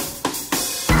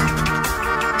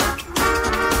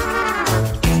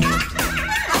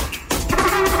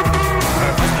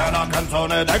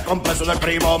 Canzone del complesso del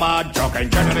 1° maggio, che in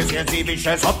genere si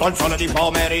esibisce sotto il sole di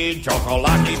pomeriggio, con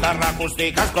la chitarra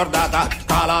acustica scordata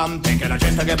calante, che la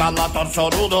gente che balla a torso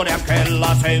nudo neanche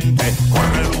la sente.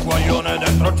 Corre l'uguaglione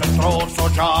dentro il centro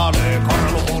sociale,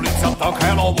 corre lo poliziotto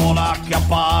che lo vuole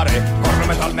acchiappare, corre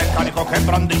metalmeccanico che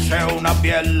brandisce una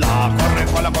biella, corre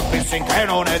quella con piercing che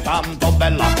non è tanto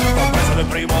bella. Compreso del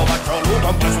 1° maggio,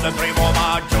 compreso del 1°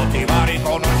 maggio, ti va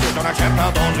riconosciuta una certa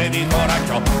dose di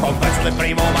coraggio. Compreso del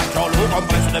 1° maggio,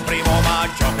 compreso del 1°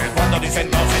 maggio, che quando ti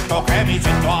sento che mi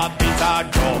sento a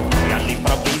disagio, e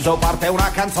all'improvviso parte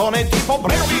una canzone tipo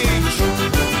Bregovic.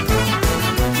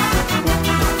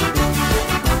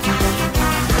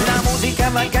 La musica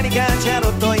balcanica ci ha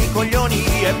rotto i coglioni,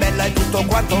 è bella e tutto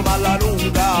quanto ma alla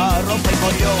lunga rompe i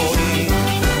coglioni.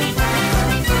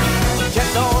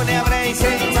 Certo ne avrei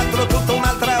senz'altro tutta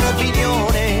un'altra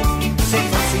opinione, se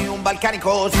fossi un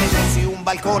balcanico, se fossi un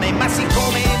balcone, ma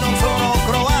siccome non sono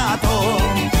croato,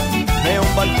 è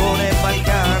un balcone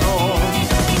balcano,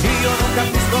 io non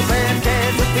capisco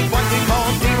perché tutti quanti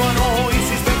continuano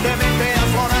insistentemente a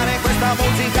suonare questa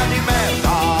musica di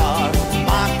merda.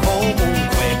 Ma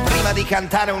comunque, prima di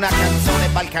cantare una canzone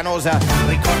balcanosa,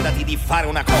 ricordati di fare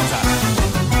una cosa: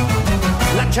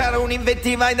 lanciare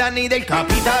un'invettiva ai danni del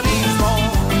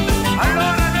capitalismo.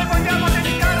 Allora noi vogliamo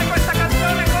dedicare questa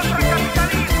canzone contro il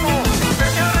capitalismo,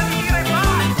 perché è ora di dire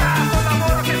basta col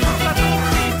lavoro che sfrutta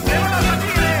tutti, devono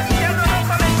capire che hanno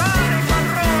rotto le palle i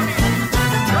padroni.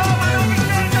 No, ma non vi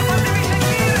sento, fatemi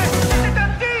sentire, siete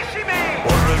tantissimi.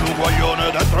 Corre l'uguaglione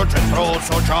dentro il centro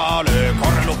sociale,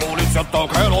 corre lo poliziotto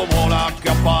che lo vuole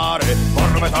acchiappare,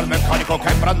 corre metalmeccanico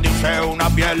che brandisce una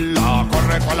biella,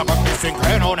 corre quella con piercing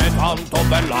che non è tanto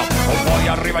bella, o poi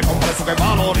arriva il complesso che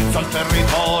valorizza il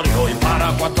territorio,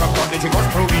 impara 4 accordi, ci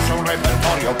costruisce un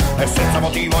repertorio, e senza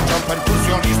motivo c'è un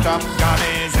percussionista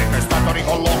afghanese che è stato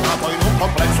ricollocato in un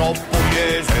complesso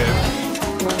pugliese.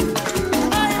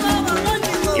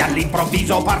 E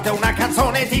all'improvviso parte una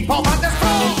canzone tipo Van der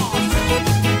Stross.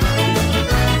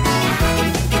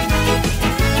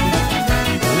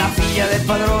 La figlia del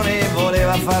padrone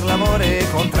voleva far l'amore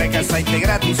con 3 cassa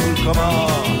integrati sul comò,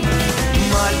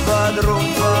 ma il padron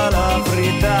fa la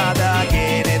frittata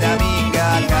che ne da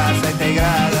mica a casa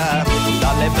integrata,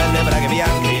 dalle belle braghe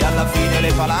bianche alla fine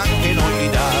le palanche non gli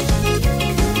dà.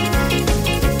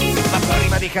 Ma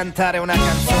prima di cantare una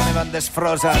canzone Van der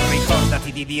Sfrosa,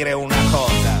 ricordati di dire una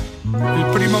cosa: il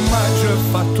 1° maggio è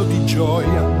fatto di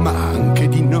gioia ma anche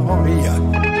di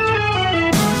noia.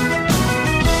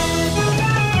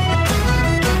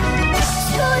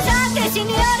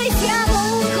 Signori,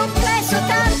 siamo un complesso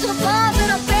tanto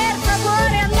povero, per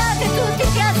favore andate tutti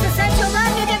in piazza San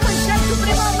Giovanni del concerto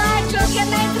 1° maggio, che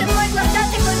mentre voi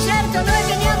guardate il concerto noi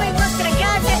veniamo in vostre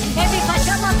case e vi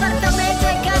facciamo appartamento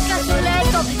e cacca sul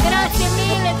letto. Grazie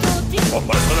mille tutti.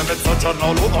 Compreso del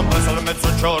mezzogiorno, compreso del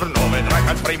mezzogiorno, vedrai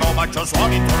che il 1° maggio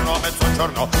suoni intorno a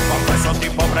mezzogiorno. Compreso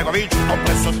tipo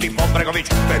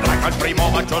Bregovic, vedrai che il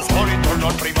 1° maggio suoni intorno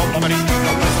al primo pomeriggio.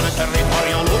 Compreso del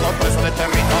territorio, compreso del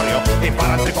territorio,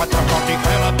 impara altri 4 accordi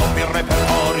che raddoppi il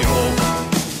repertorio.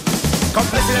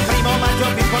 Complessi del 1°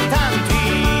 maggio più importanti,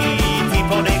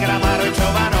 tipo Negramaro e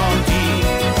Giovanotti,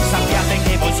 sappiate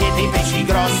che voi siete i pesci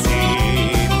grossi.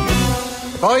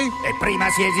 Poi? E prima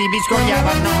si esibiscono gli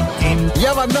Avannotti. Gli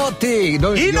Avannotti!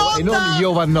 Non gli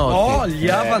Ovannotti. Oh, gli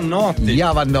Avannotti. Gli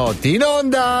Avannotti. In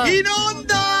onda! In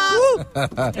onda!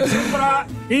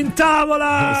 In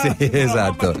tavola! Sì,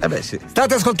 esatto.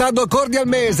 State ascoltando Cordial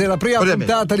Mese, la prima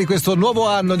puntata di questo nuovo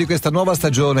anno, di questa nuova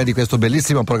stagione, di questo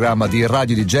bellissimo programma di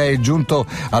Radio DJ, giunto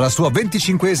alla sua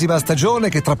 25esima stagione,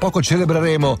 che tra poco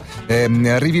celebreremo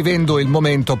rivivendo il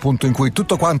momento appunto in cui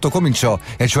tutto quanto cominciò,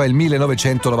 e cioè il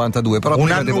 1992. Però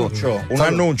un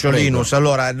annuncio Linus.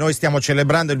 Allora, noi stiamo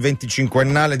celebrando il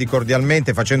 25ennale di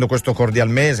Cordialmente, facendo questo Cordial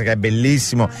Mese che è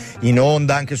bellissimo, in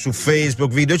onda anche su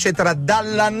Facebook, video eccetera.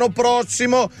 Dall'anno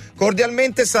prossimo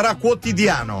Cordialmente sarà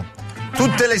quotidiano,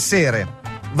 tutte le sere.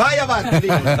 Vai avanti.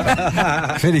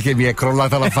 Vedi che mi è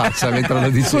crollata la faccia mentre lo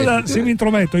dicevi. Scusa, se mi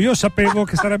intrometto, io sapevo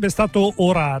che sarebbe stato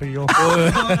orario.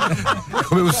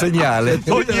 Come un segnale.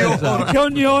 Che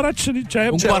ogni ora c'è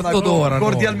un quarto d'ora.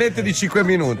 Cordialmente di 5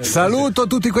 minuti. Saluto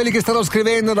tutti quelli che stanno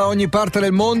scrivendo da ogni parte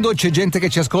del mondo. C'è gente che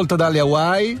ci ascolta dalle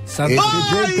Hawaii e c'è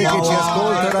gente che ci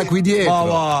ascolta da qui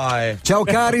dietro. Ciao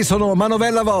cari, sono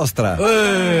Manovella Vostra,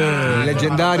 il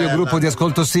leggendario gruppo di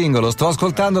ascolto singolo. Sto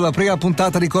ascoltando la prima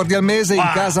puntata di Cordial Mese in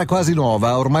casa quasi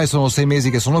nuova, ormai sono 6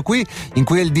 mesi che sono qui, in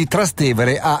quel di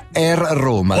Trastevere a Air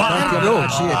Roma. Tanti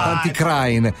amici e tanti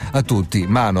Krain a tutti.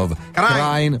 Manov,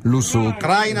 Krain, Lusu.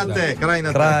 Krain a te.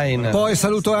 Poi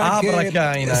saluto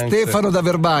anche Stefano da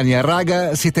Verbania.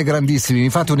 Raga, siete grandissimi,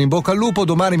 mi fate un in bocca al lupo,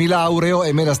 domani mi laureo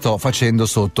e me la sto facendo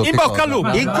sotto. In bocca al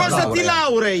lupo. In cosa ti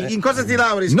laurei?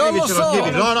 Non lo so.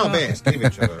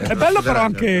 Scrivicelo. È bello però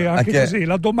anche così,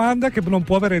 la domanda che non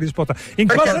può avere risposta. In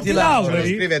cosa ti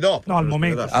laurei? Scrive dopo. No, al momento.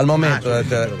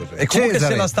 E comunque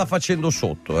se la sta facendo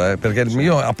sotto, perché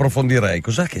io approfondirei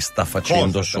cos'è che sta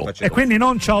facendo sotto. E quindi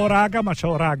non ciao raga, ma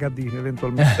ciao ragazzi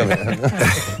eventualmente.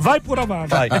 Vai pure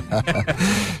avanti.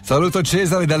 Saluto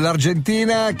Cesare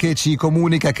dall'Argentina che ci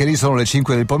comunica che lì sono le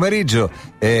 5 del pomeriggio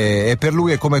e per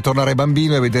lui è come tornare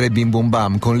bambino e vedere Bim Bum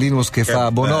Bam con Linus che fa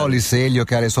Bonolis e Elio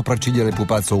che ha le sopracciglia del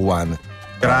pupazzo One.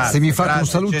 Se mi fate un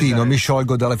salutino Cesare, mi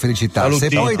sciolgo dalla felicità. Se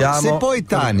poi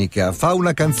Tanica fa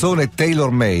una canzone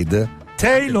tailor made,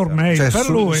 cioè per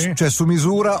lui, cioè su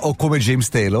misura o come James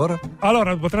Taylor,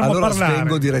 allora parlare.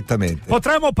 Spengo direttamente.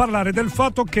 Potremmo parlare del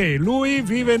fatto che lui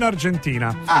vive in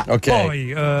Argentina.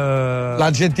 Poi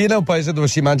l'Argentina è un paese dove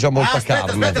si mangia molta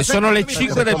carne. E sono le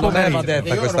 5 del pomeriggio. Va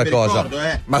detta questa cosa.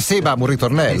 Ma sì, ma un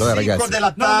ritornello, ragazzi. 5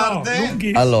 della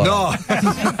tarde. Allora,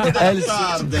 è il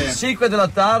 5 della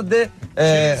tarde.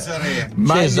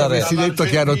 Cesare, si è detto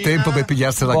che hanno tempo per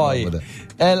pigliarsi la comoda.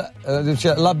 È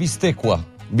la bistecua.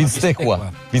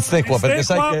 Bistecua, perché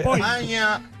sai che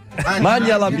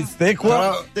Magna la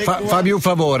bistecua. Fammi un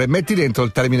favore, metti dentro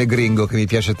il termine gringo che mi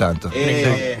piace tanto.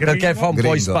 Perché fa un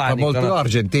po' ispanico. Fa molto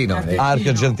argentino. Anche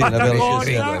argentino, è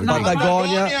vero.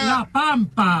 Patagonia. La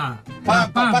Pampa.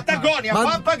 Patagonia,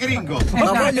 Pampa gringo.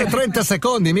 Ma voglio 30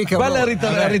 secondi, mica. Quello è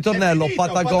il ritornello.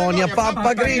 Patagonia,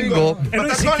 Pampa gringo. E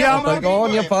lui si chiama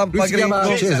Patagonia, Pampa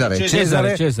gringo. Cesare.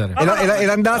 E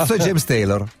l'andazzo è James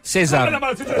Taylor. Cesare.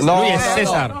 Lui è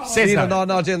Cesare. No,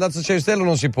 l'andazzo James Taylor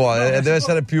non si può, deve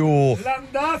essere più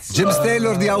James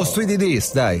Taylor di How Sweet It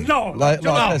Is, dai. No,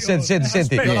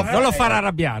 senti. Non lo farà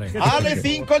arrabbiare. Alle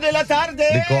 5 della tarde.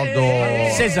 Ricordo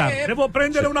Cesare. Devo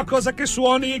prendere una cosa che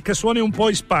suoni un po'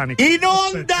 ispanico. In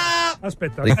onda!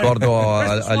 Aspetta. Ricordo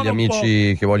agli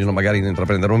amici che vogliono magari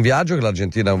intraprendere un viaggio che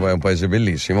l'Argentina è un paese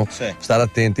bellissimo. Sì. Stare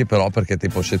attenti però perché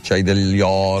tipo se c'hai degli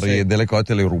ori e delle cose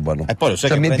te le rubano. E poi lo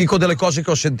sai mi dico delle cose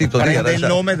che ho sentito dire il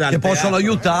nome che possono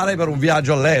aiutare per un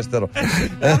viaggio all'estero.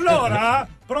 Allora,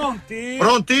 pronti?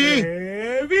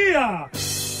 E via!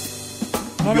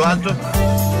 Più alto.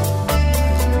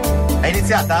 È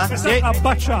iniziata? Questa è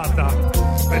abbacciata.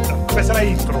 Aspetta, questa è la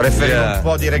intro. Preferisco un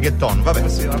po' di reggaeton, vabbè.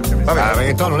 Vabbè,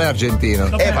 reggaeton non è argentino.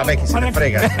 Vabbè, chi se ne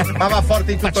frega. Ma va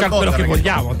forte in tutto il mondo. Facciamo quello che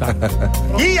vogliamo,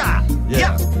 Via!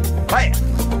 Vai!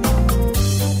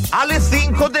 Alle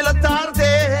 5 della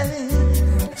tarde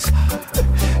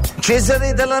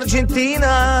Cesare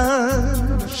dall'Argentina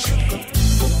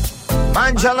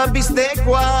mangia la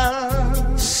bistecua.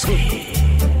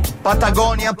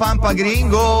 Patagonia, Pampa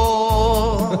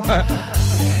gringo.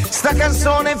 Sta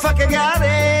canzone fa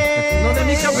cagare. Non è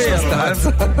mica vero.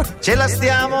 Ce la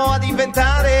stiamo ad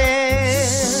inventare.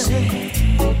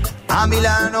 A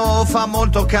Milano fa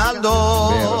molto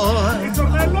caldo.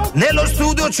 Nello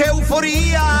studio c'è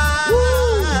euforia.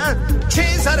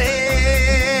 Cesare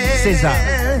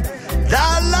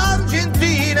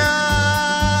dall'Argentina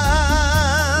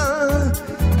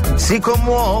si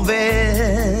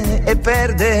commuove e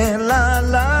perde la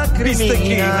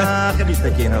lacrimina. Che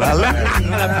bistecchina? La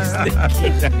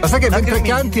bistecchina. Ma sai che mentre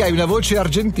canti hai una voce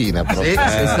argentina proprio.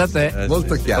 Sì,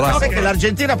 molto chiaro. Sai che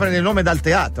l'Argentina prende il nome dal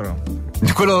teatro.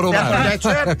 Quello romano.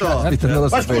 Certo.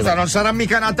 Ma scusa, non sarà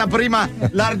mica nata prima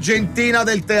l'Argentina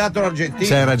del teatro argentino?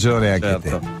 C'hai ragione anche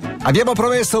te. Abbiamo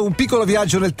promesso un piccolo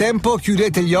viaggio nel tempo,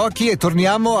 chiudete gli occhi e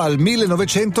torniamo al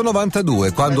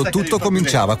 1992, quando tutto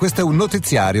cominciava. Questo è un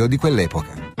notiziario di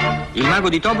quell'epoca. Il mago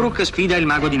di Tobruk sfida il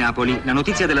mago di Napoli. La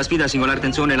notizia della sfida a singolare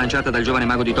tensione lanciata dal giovane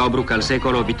mago di Tobruk al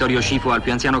secolo Vittorio Scifo al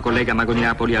più anziano collega mago di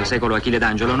Napoli al secolo Achille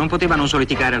D'Angelo non poteva non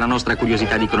solleticare la nostra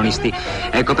curiosità di cronisti.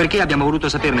 Ecco perché abbiamo voluto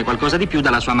saperne qualcosa di più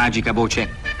dalla sua magica voce.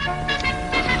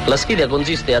 La sfida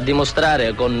consiste a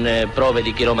dimostrare con prove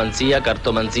di chiromanzia,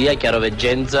 cartomanzia,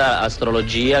 chiaroveggenza,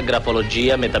 astrologia,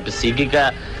 grafologia,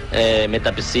 metapsichica,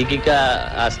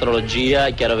 astrologia,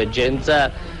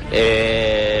 chiaroveggenza,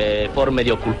 forme di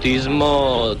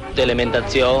occultismo,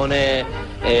 telementazione,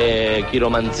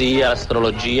 chiromanzia,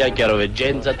 astrologia,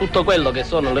 chiaroveggenza, tutto quello che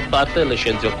sono le parti delle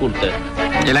scienze occulte.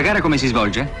 E la gara come si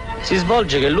svolge? Si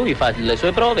svolge che lui fa le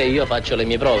sue prove e io faccio le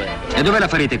mie prove. E dove la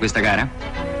farete questa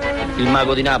gara? Il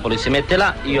mago di Napoli si mette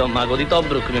là, io mago di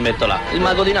Tobruk mi metto là. Il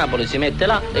mago di Napoli si mette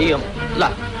là e io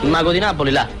là. Il mago di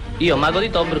Napoli là. Io mago di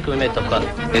Tobruk mi metto qua.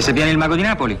 E se viene il mago di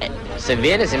Napoli? Se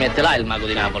viene si mette là il mago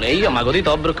di Napoli e io mago di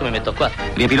Tobruk mi metto qua.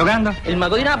 Riepilogando? Il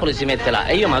mago di Napoli si mette là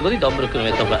e io mago di Tobruk mi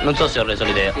metto qua. Non so se ho reso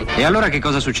l'idea. E allora che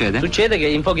cosa succede? Succede che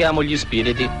invochiamo gli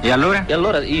spiriti. E allora? E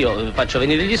allora io faccio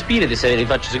venire gli spiriti, se li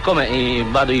faccio, siccome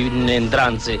vado in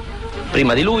trance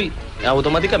prima di lui,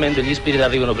 automaticamente gli spiriti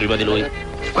arrivano prima di lui.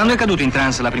 Quando è caduto in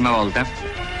trance la prima volta?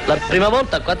 La prima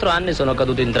volta a 4 anni sono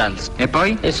caduto in trance. E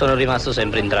poi? E sono rimasto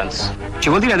sempre in trance. Ci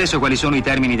vuol dire adesso quali sono i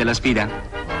termini della sfida?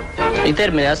 I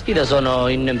termini della sfida sono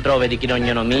in prove di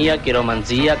chirognonomia,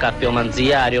 chiromanzia,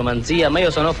 cappiomanzia, ariomanzia, ma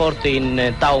io sono forte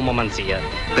in taumomanzia.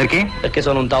 Perché? Perché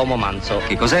sono un taumomanzo.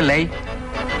 Che cos'è lei?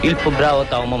 Il più bravo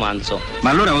taumomanzo. Ma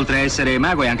allora oltre a essere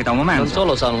mago è anche taumomanzo? Non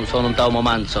solo sono un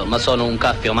taumomanzo, ma sono un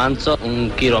cappiomanzo,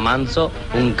 un chiromanzo,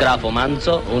 un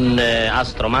crafomanzo, un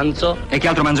astromanzo. E che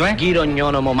altro manzo è?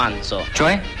 Chirognonomomanzo.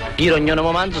 Cioè?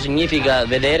 Chirognonomomanzo significa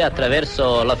vedere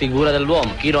attraverso la figura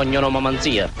dell'uomo,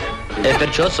 chirognonomomanzia. E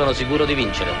perciò sono sicuro di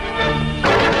vincere.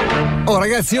 Oh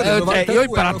ragazzi, io ho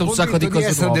imparato un sacco di cose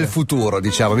essere nuove. del futuro,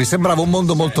 diciamo, mi sembrava un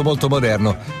mondo molto molto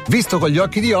moderno. Visto con gli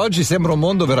occhi di oggi sembra un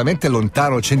mondo veramente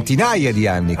lontano, centinaia di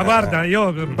anni. Ma guarda,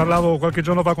 io parlavo qualche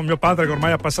giorno fa con mio padre che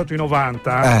ormai ha passato i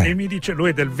 90 e mi dice,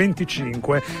 lui è del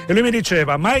 25 e lui mi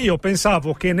diceva, ma io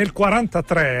pensavo che nel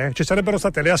 43 ci sarebbero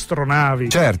state le astronavi,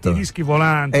 certo, i dischi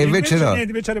volanti, e invece no. Niente,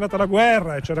 invece è arrivata la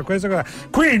guerra e c'era questo.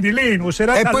 Quindi Linus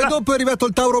era e poi dopo è arrivato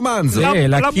il tauromanzo,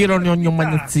 la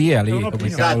chirognomanzia lì, come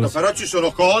esatto, però ci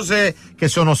sono cose che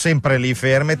sono sempre lì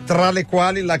ferme, tra le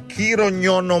quali la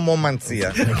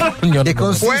chirognonomomanzia.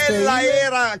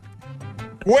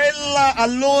 Quella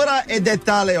allora ed è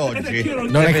tale oggi.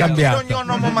 Non è cambiato.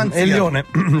 E Lione,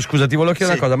 scusa, ti volevo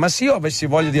chiedere una cosa, ma se io avessi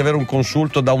voglia di avere un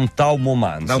consulto da un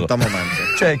taumomanzo,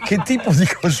 cioè che tipo di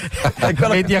consulto?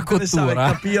 Media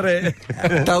cottura, capire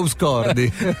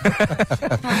Tauscordi.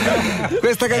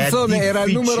 Questa canzone era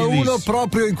il numero 1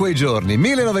 proprio in quei giorni,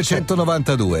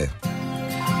 1992.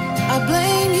 I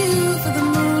blame you for the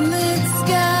moonlit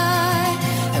sky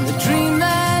and the dream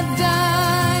that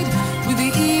died with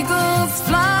the eagle's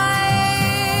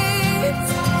flight.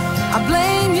 I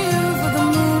blame you for the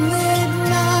moonlit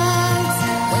nights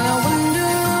when I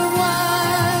wonder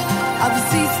why are the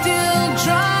seas still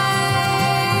dry.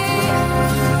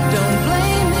 Don't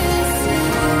blame this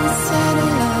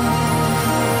satellite.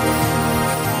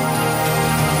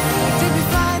 Did we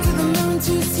fly to the moon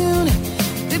too soon?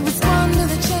 Did we squander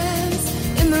the chance?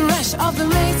 Of the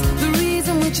race, the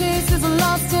reason we chase is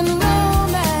lost in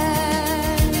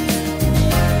romance,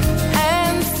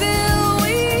 and still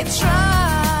we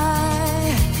try.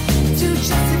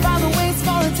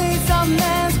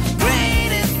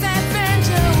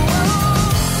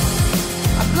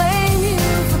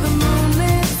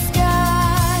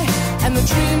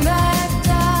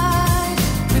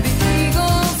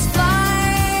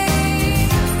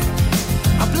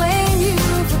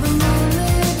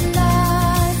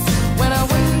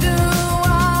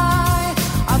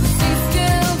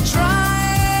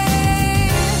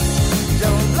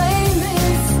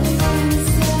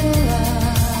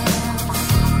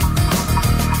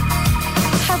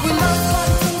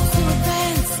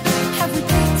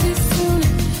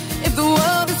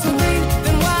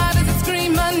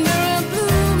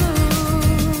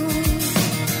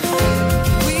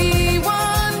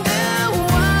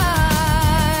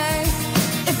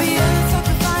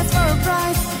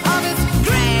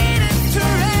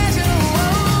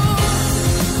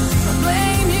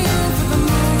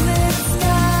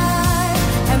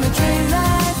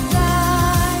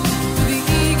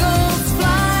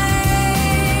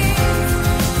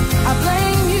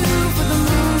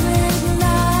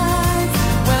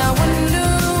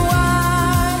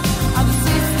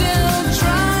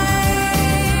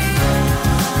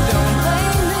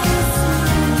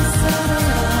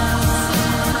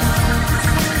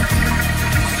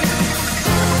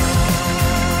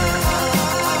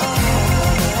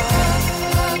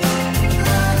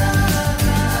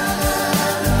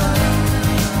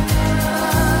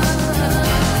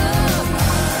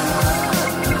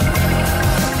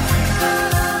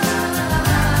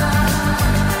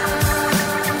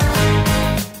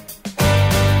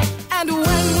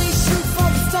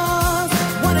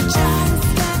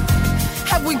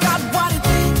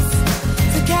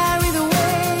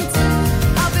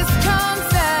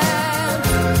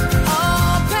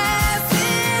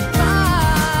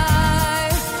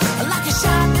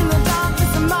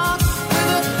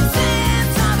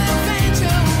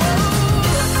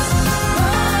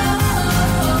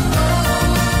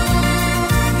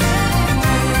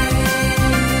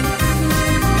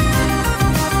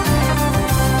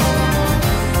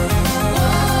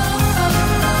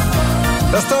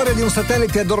 La storia di un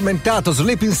satellite addormentato,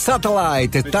 Sleeping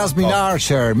Satellite, Tasmin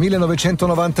Archer,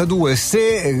 1992.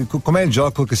 Se, com'è il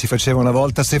gioco che si faceva una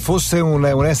volta? Se fosse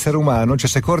un essere umano, cioè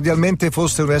se cordialmente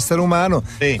fosse un essere umano,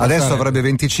 adesso avrebbe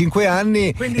 25 anni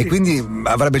e quindi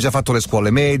avrebbe già fatto le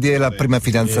scuole medie, la prima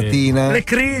fidanzatina. Le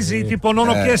crisi, tipo non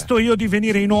ho chiesto io di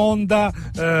venire in onda,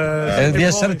 di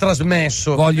essere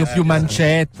trasmesso. Voglio più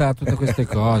mancetta, tutte queste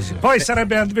cose. Poi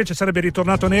invece sarebbe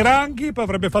ritornato nei ranghi, poi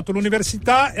avrebbe fatto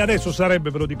l'università e adesso sarebbe,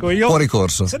 ve lo dico io, fuori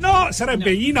corso. Se no,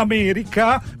 sarebbe in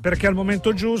America perché al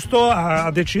momento giusto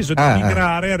ha deciso di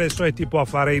migrare. Adesso è tipo a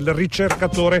fare il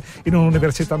ricercatore in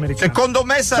un'università americana. Secondo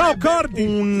me sarebbe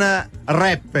un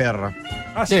rapper.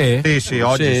 Sì,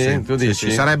 oggi tu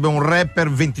dici? Sarebbe un rapper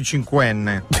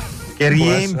 25enne che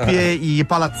riempie i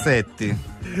palazzetti.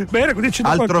 Bene, quindi ci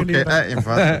altro che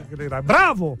infatti.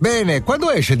 Bravo. Bene,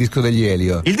 quando esce il disco degli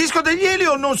Elio? Il disco degli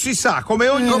Elio non si sa, come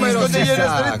ogni disco degli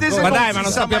Elio. Ma dai, ma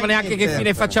non sappiamo neanche che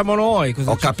fine facciamo noi.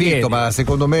 Ho capito, ma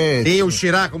secondo me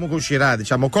comunque uscirà,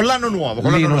 diciamo, con l'anno nuovo.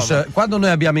 Linus, quando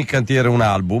noi abbiamo in cantiere un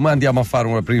album, andiamo a fare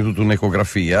prima di tutto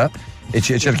un'ecografia e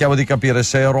cerchiamo di capire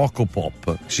se è rock o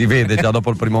pop. Si vede già dopo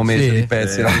il primo mese di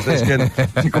pezzi,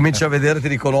 si comincia a vedere, ti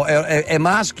dicono è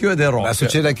maschio ed è rock. Ma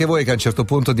succede anche voi che a un certo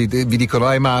punto vi dicono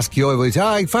è maschio e voi dite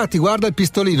infatti guarda il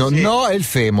pistolino. No, è il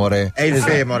femore. È il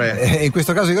femore. In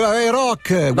questo caso dicono è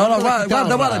rock.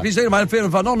 Guarda il pistolino, ma il femore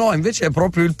fa no, invece è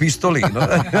proprio il pistolino.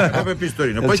 È proprio il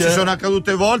pistolino. Poi ci sono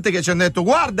accadute volte che ci hanno detto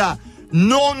guarda,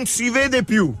 non si vede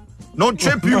più. Non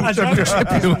c'è più, è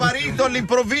sparito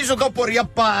all'improvviso, dopo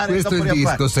riappare. Questo è il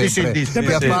disco sempre. Il disco.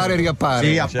 Riappare,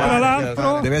 riappare. Tra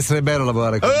l'altro deve essere bello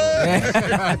lavorare con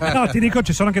No, ti dico,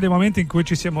 ci sono anche dei momenti in cui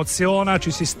ci si emoziona,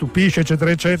 ci si stupisce,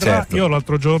 eccetera, eccetera. Certo. Io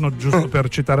l'altro giorno, giusto per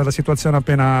citare la situazione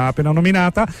appena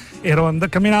nominata,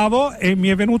 camminavo e mi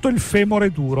è venuto il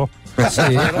femore duro.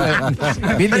 Sì.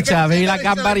 Quindi avevi la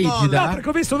gamba rigida. No, perché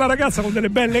ho visto una ragazza con delle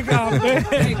belle gambe.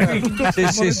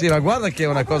 Sì, ma guarda che è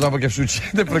una cosa che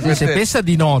succede per queste. Se pensa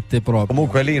di notte proprio.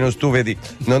 Comunque Linus, tu vedi,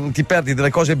 non ti perdi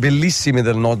delle cose bellissime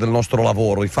del nostro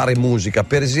lavoro, di fare musica.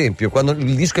 Per esempio, quando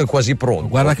il disco è quasi pronto.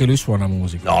 Guarda che lui suona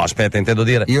musica. No, aspetta, intendo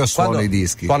dire. Io suono i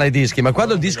dischi. Suona i dischi, ma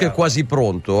quando il disco è quasi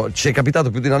pronto, ci è capitato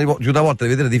più di una volta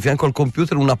di vedere di fianco al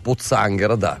computer una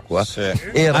pozzanghera d'acqua. Sì.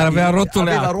 Aveva rotto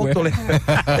le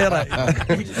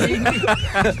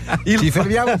Ci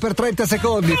fermiamo per 30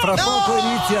 secondi. Fra poco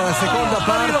inizia la seconda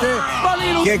parte,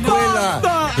 che è quella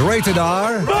Rated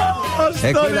R.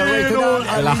 E quella Rated R.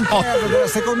 All'interno della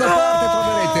seconda parte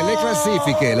troverete le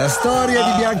classifiche, la storia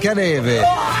di Biancaneve,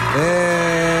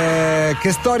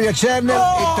 Che Storia Channel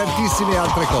e tantissime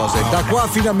altre cose. Da qua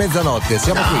fino a mezzanotte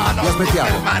siamo qui, vi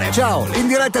aspettiamo. Ciao, in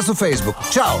diretta su Facebook.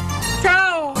 Ciao.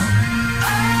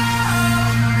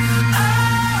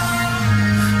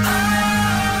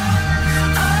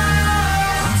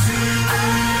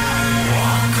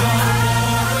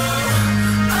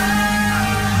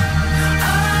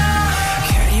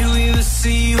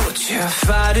 See what you're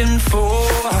fighting for,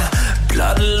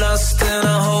 bloodlust and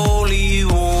a holy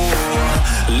war.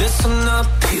 Listen up,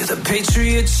 hear the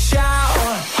patriots shout.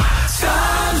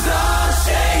 Times are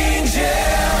changing.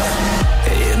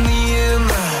 In the end,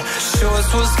 the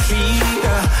choice was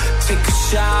clear. Take a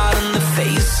shot in the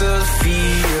face of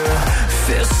fear.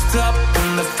 Fist up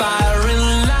in the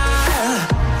firing line.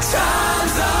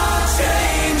 Times are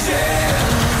changing.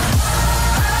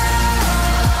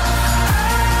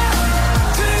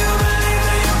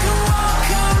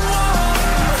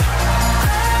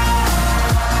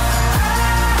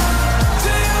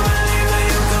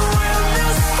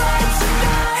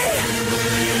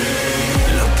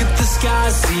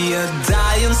 I see a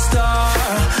dying star.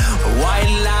 White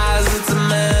lies, it's a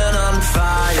man on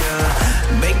fire.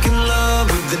 Making love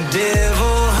with the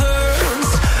devil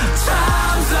hurts.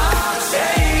 Times are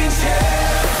changing.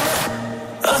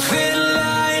 A thin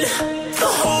line,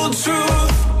 the whole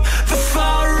truth. The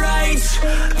far right,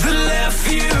 the left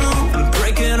view.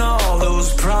 Breaking all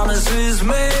those promises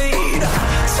made.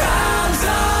 Times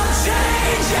are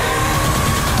changing.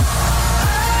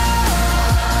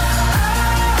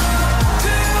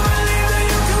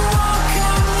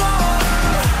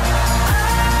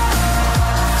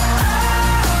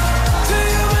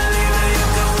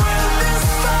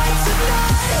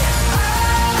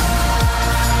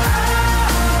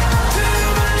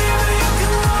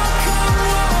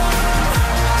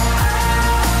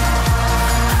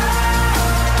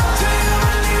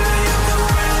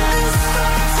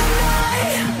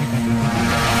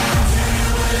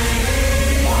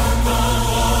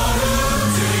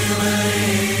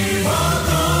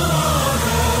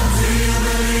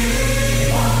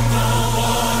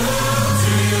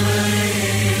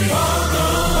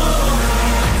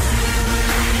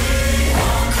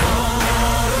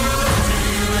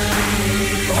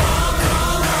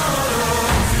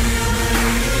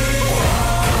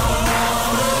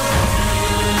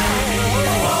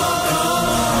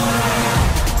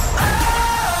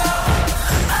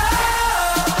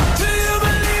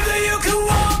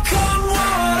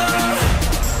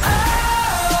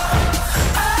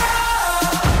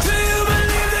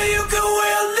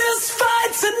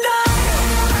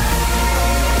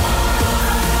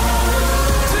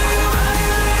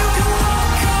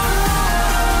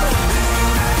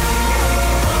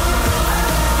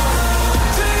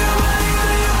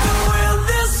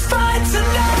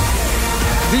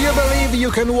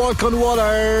 Can Walk on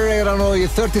Water erano i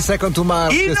 30 Second to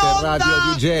Mars. Questo è Radio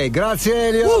DJ. Grazie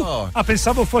Elio.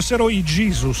 Pensavo fossero i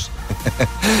Jesus.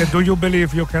 Do you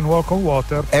believe you can walk on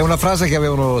water? È una frase che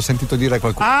avevano sentito dire a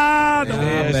qualcuno.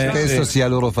 Penso sia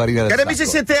loro farina del Cari sacco. amici,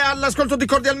 siete all'ascolto di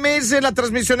Cordialmese, la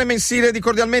trasmissione mensile di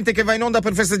Cordialmente che va in onda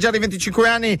per festeggiare i 25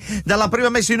 anni dalla prima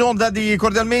messa in onda di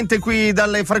Cordialmente qui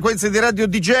dalle frequenze di Radio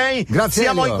DJ. Grazie.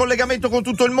 Siamo Elio. in collegamento con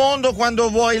tutto il mondo. Quando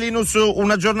vuoi, Linus,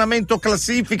 un aggiornamento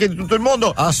classifiche di tutto il mondo.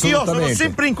 Io sono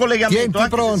sempre in collegamento. Tienti anche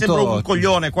pronto. se sembro un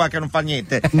coglione qua che non fa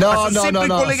niente. No, ma sono no, sempre no, in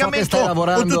so collegamento che stai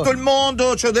lavorando. con tutto il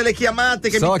mondo. C'ho delle chiamate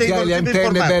che So mi che tengono hai le sempre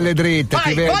antenne informato. belle dritte, Vai,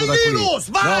 ti vedo vai da qui. Linus,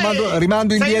 vai! No,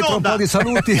 rimando Sei in indietro un onda. po' di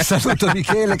saluti. Saluto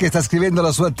Michele che sta scrivendo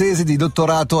la sua tesi di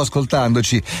dottorato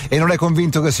ascoltandoci e non è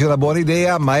convinto che sia una buona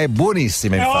idea, ma è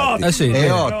buonissima infatti.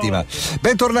 È ottima.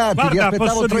 Bentornati, Guarda, vi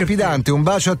aspettavo posso trepidante. Un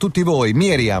bacio a tutti voi.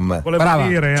 Miriam. Volevo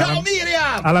dire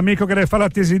all'amico che deve fare la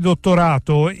tesi di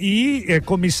dottorato, i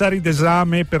commissari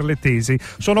d'esame per le tesi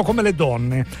sono come le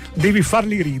donne, devi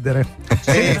farli ridere.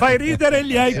 Se li fai ridere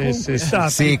li hai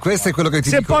conquistati. Sì, questo è quello che ti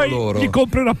Se dicono poi loro. gli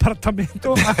compri un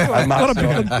appartamento ancora più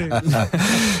contento.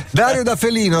 Dario da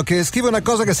Felino che scrive una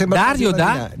cosa che sembra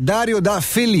Dario da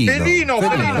Felino.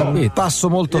 Felino. Passo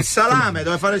molto Il salame,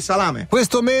 dove fare il salame.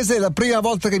 Questo mese è la prima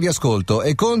volta che vi ascolto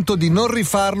e conto di non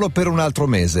rifarlo per un altro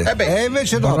mese. E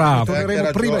invece no,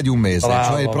 torneremo prima di un mese,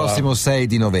 cioè il prossimo 6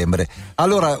 di novembre.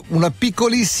 Allora, una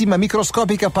piccolissima,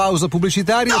 microscopica pausa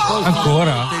pubblicitaria. Poi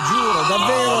ancora? Ti giuro,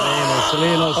 davvero.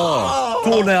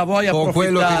 Tu ne vuoi approfittare? Con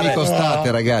quello che mi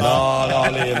costate, ragazzi. No,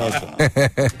 Linus.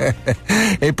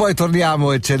 E poi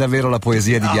torniamo e c'è davvero la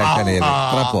poesia di Biancaneve.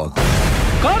 Tra poco.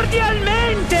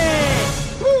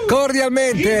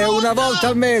 Cordialmente, una volta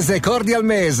al mese,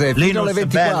 cordialmente, fino alle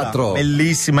 24.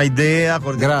 Bellissima idea.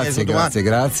 Grazie.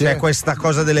 C'è questa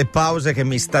cosa delle pause che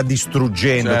mi sta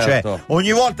distruggendo. Certo. Cioè,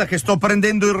 ogni volta che sto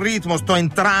prendendo il ritmo, sto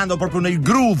entrando proprio nel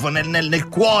groove, nel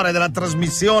cuore della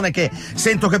trasmissione, che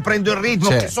sento che prendo il ritmo,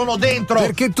 che sono dentro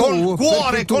col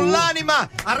cuore, con l'anima.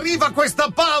 Arriva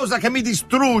questa pausa che mi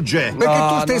distrugge. Perché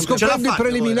tu stai scoprendo i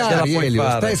preliminari, Elio.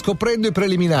 Stai scoprendo i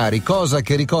preliminari, cosa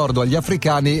che ricordo agli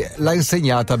africani l'ha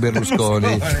insegnata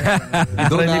Berlusconi.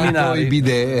 Donato i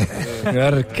bidet.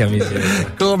 Porca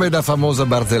miseria. Come da famosa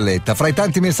barzelletta. Fra i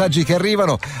tanti messaggi che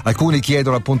arrivano, alcuni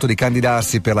chiedono appunto di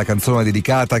candidarsi per la canzone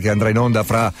dedicata che andrà in onda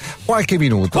fra qualche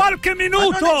minuto. Qualche minuto!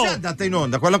 Ma non è già andata in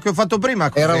onda, quello che ho fatto prima.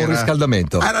 Era un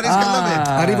riscaldamento. Era riscaldamento.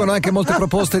 Arrivano anche molte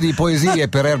proposte di poesie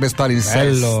per Ernest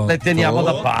Palinsest. Le teniamo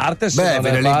da parte. Beh,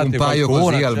 ve ne leggo un paio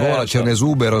così al volo, c'è un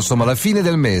esubero. Insomma, alla fine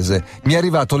del mese mi è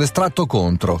arrivato l'estratto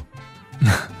contro.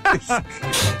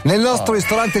 Nel nostro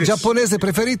ristorante giapponese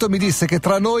preferito mi disse che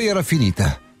tra noi era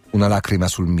finita. Una lacrima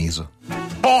sul viso.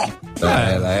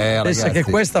 Pensa che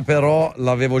questa però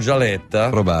l'avevo già letta.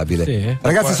 Probabile. Sì.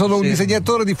 Ragazzi, sono un Sì.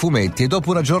 disegnatore di fumetti e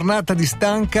dopo una giornata di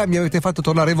stanca mi avete fatto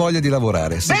tornare voglia di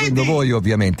lavorare. Secondo voi,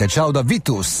 ovviamente. Ciao da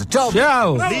Vitus.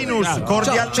 Ciao. Linus,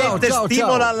 cordialmente ciao.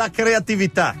 stimola la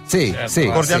creatività. Sì, sì.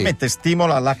 Cordialmente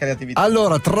stimola la creatività.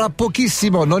 Allora, tra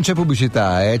pochissimo non c'è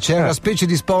pubblicità, c'è una specie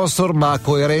di sponsor, ma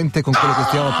coerente con quello che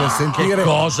stiamo per sentire. Che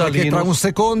cosa, perché Linus? tra un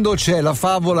secondo c'è la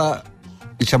favola,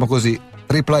 diciamo così,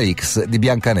 tripla X di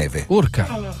Biancaneve. Urca.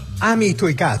 Ami i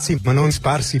tuoi cazzi, ma non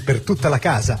sparsi per tutta la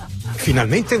casa.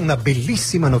 Finalmente una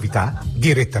bellissima novità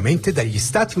direttamente dagli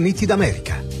Stati Uniti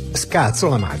d'America.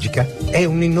 Scazzola Magica è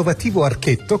un innovativo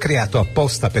archetto creato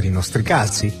apposta per i nostri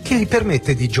cazzi che gli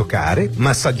permette di giocare,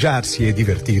 massaggiarsi e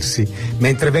divertirsi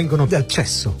mentre vengono dal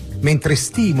cesso, mentre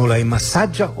stimola e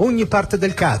massaggia ogni parte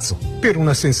del cazzo per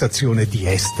una sensazione di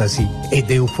estasi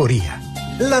ed euforia.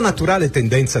 La naturale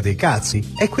tendenza dei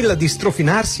cazzi è quella di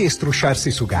strofinarsi e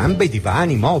strusciarsi su gambe,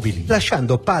 divani, mobili,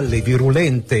 lasciando palle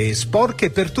virulente e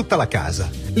sporche per tutta la casa.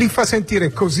 Li fa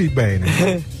sentire così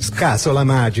bene. Scazzola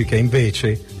Magica,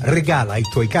 invece, regala ai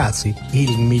tuoi cazzi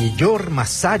il miglior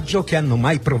massaggio che hanno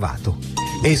mai provato.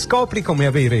 E scopri come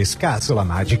avere Scazzola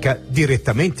Magica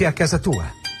direttamente a casa tua.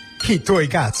 I tuoi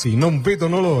cazzi non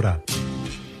vedono l'ora.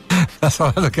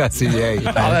 Sono cazzi miei.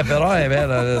 Vabbè, però è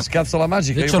vero, Scazzola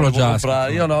Magica. Io ce l'ho già.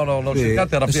 Io no, l'ho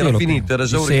cercata, era finita, era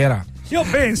esaurita. Io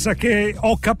penso che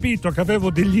ho capito che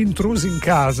avevo degli intrusi in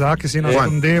casa che si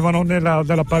nascondevano nella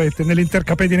parete,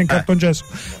 nell'intercapedine in cartongesso.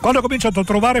 Quando ho cominciato a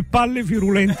trovare palle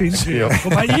virulente in giro,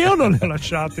 ma io non le ho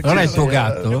lasciate. Non è il tuo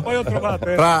gatto? Poi ho trovato.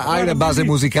 Hai una base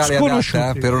musicale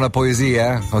adatta per una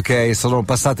poesia? Ok, sono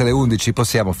passate le 11,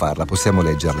 possiamo farla, possiamo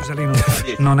leggerla.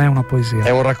 Non è una poesia. È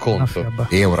un racconto.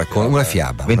 È un racconto, una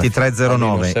fiaba.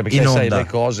 2309 perché in sai, onda. le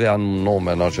cose hanno un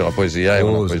nome, no? C'è la poesia, è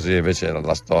una poesia, invece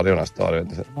la storia è una storia.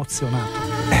 Emozionato.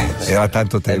 Era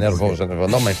tanto tempo. È nervosa.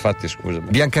 No, ma infatti, scusami.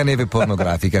 Biancaneve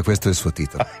pornografica, questo è il suo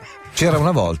titolo. C'era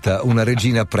una volta una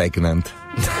regina pregnant.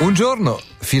 Un giorno,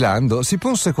 filando, si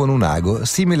punse con un ago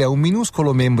simile a un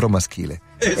minuscolo membro maschile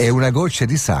e una goccia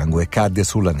di sangue cadde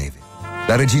sulla neve.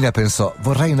 La regina pensò: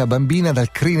 vorrei una bambina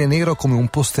dal crine nero come un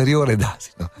posteriore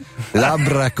d'asino,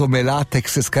 labbra come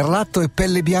latex scarlatto e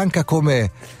pelle bianca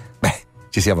come...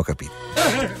 ci siamo capiti.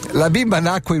 La bimba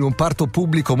nacque in un parto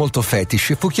pubblico molto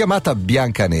fetish e fu chiamata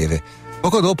Biancaneve.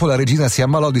 Poco dopo la regina si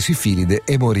ammalò di sifilide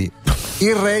e morì.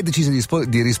 Il re decise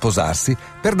di risposarsi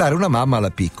per dare una mamma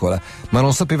alla piccola, ma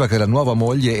non sapeva che la nuova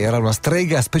moglie era una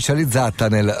strega specializzata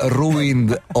nel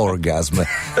ruined orgasm,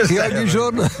 che ogni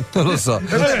giorno non lo so.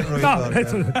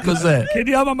 Cos'è?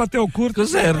 Chiediamo a Matteo Curti.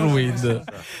 Cos'è il ruined?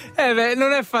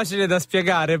 Non è facile da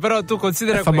spiegare, però tu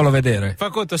considera fammelo vedere. Fa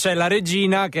conto, c'è la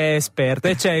regina che è esperta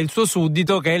e c'è il suo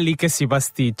suddito che è lì che si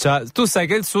pasticcia. Tu sai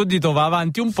che il suddito va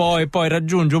avanti un po' e poi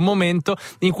raggiunge un momento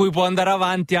in cui può andare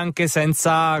avanti anche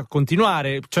senza continuare,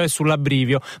 cioè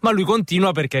sull'abbrivio, ma lui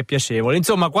continua perché è piacevole.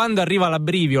 Insomma, quando arriva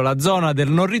l'abbrivio, la zona del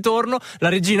non ritorno, la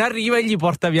regina arriva e gli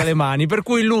porta via le mani, per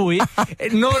cui lui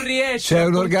non riesce. C'è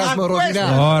un orgasmo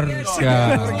rovinato.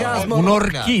 Porca,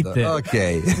 un'orchite.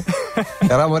 Ok.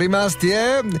 Eravamo rimasti,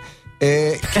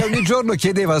 che ogni giorno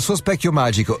chiedeva al suo specchio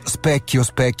magico: specchio,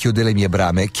 specchio delle mie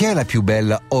brame, chi è la più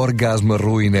bella orgasm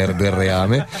ruiner del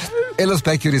reame? E lo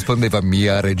specchio rispondeva: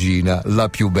 mia regina, la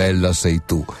più bella sei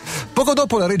tu. Poco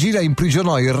dopo la regina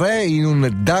imprigionò il re in un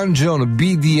dungeon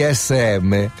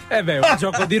BDSM. Un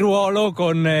gioco di ruolo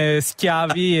con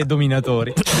schiavi e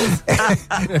dominatori.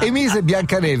 E mise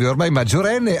Biancaneve, ormai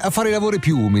maggiorenne, a fare i lavori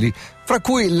più umili, fra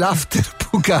cui l'after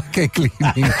bucache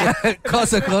cleaning.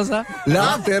 Cosa?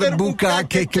 L'after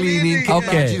bucache cleaning.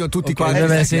 Ok. Immagino tutti quanti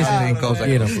in cosa.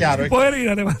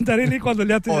 Poverina, deve andare lì quando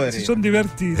gli altri si sono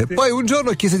divertiti. E poi un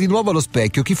giorno chiese di nuovo allo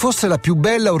specchio chi fosse la più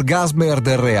bella orgasmer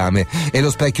del reame, e lo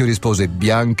specchio rispose: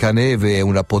 Biancaneve è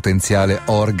una potenziale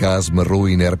orgasm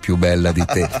ruiner più bella di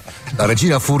te. La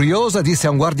regina furiosa disse a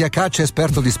un guardiacaccia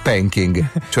esperto di spanking,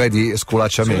 cioè di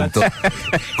sculacciamento: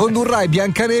 condurrai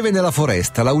Biancaneve nella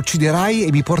foresta, la ucciderai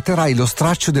e mi porterai lo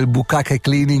straccio del bucache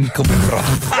cleaning come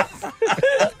prova.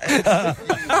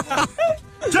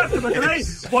 Certo, perché lei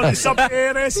vuole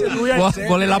sapere se lui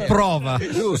vuole la prova.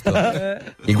 Giusto.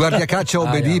 Il guardiacaccia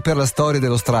obbedì per la storia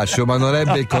dello straccio, ma non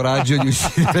ebbe il coraggio di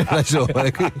uccidere la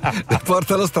giovane. Quindi le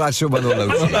porta lo straccio, ma non la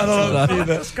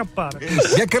uccide. Scappare.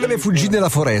 Biancaneve fuggì nella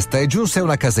foresta e giunse a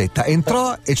una casetta.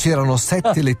 Entrò e c'erano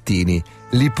 7 lettini.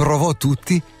 Li provò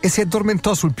tutti e si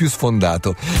addormentò sul più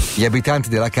sfondato. Gli abitanti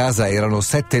della casa erano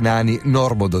 7 nani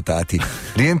normodotati.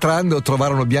 Rientrando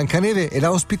trovarono Biancaneve e la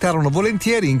ospitarono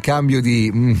volentieri in cambio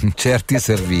di certi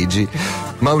servigi.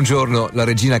 Ma un giorno la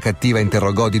regina cattiva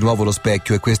interrogò di nuovo lo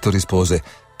specchio e questo rispose: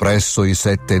 presso i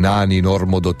 7 nani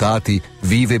normodotati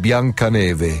vive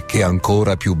Biancaneve, che è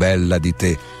ancora più bella di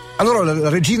te. Allora la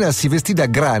regina si vestì da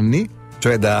Granny,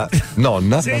 cioè da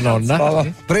nonna,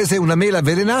 prese una mela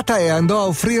avvelenata e andò a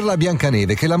offrirla a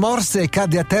Biancaneve, che la morse e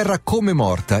cadde a terra come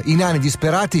morta. I nani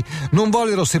disperati non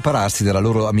vollero separarsi dalla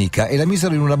loro amica e la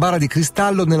misero in una bara di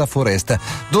cristallo nella foresta,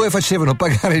 dove facevano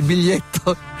pagare il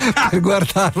biglietto per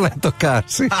guardarla e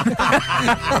toccarsi.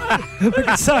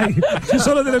 Perché sai, ci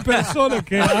sono delle persone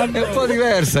che hanno... È un po'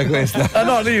 diversa questa.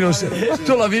 No, lì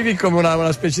tu la vivi come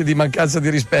una specie di mancanza di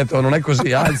rispetto, non è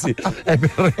così, anzi è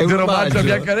per omaggio a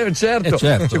Biancaneve, certo.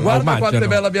 Certo, guarda quanto è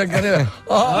bella Biancaneve.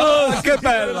 Che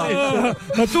bella!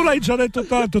 Ma tu l'hai già detto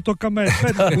tanto, tocca a me.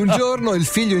 Aspetta. Un giorno il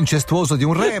figlio incestuoso di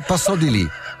un re passò di lì.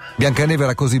 Biancaneve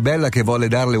era così bella che volle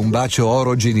darle un bacio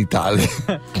oro genitale.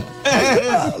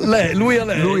 Lui a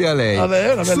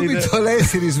lei. Subito lei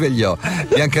si risvegliò.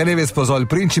 Biancaneve sposò il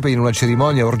principe in una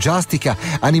cerimonia orgiastica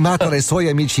animata dai suoi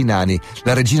amici nani.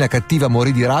 La regina cattiva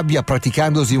morì di rabbia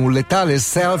praticandosi un letale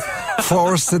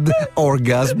self-forced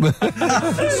orgasm.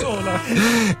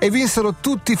 E vinsero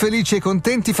tutti felici e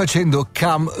contenti facendo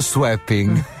cum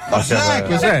swapping. Cos'è?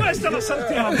 Questa la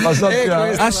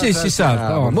saltiamo. Sì, si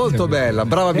salta. Molto bella,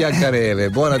 brava Biancaneve,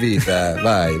 buona vita,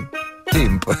 vai.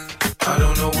 Pimp. I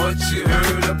don't know what you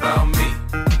heard about me,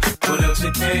 but else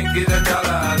you can't get a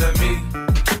dollar out of me.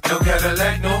 No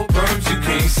Cadillac, no perms, you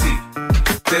can't see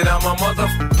that I'm a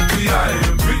motherfucker,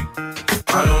 B.I.M.B.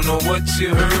 I don't know what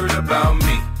you heard about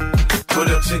me, but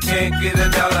else you can't get a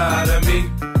dollar out of me.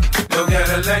 No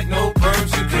Cadillac, no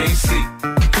perms, you can't see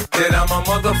that I'm a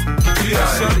motherfucker,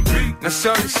 B.I.M.B. Now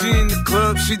shorty, she in the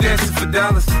club, she dancing for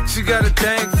dollars. She got a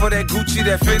thing for that Gucci,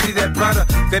 that Fendi, that Prada,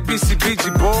 that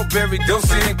BCBG, Burberry,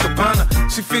 Dolce & Gabbana.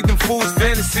 She feed them fools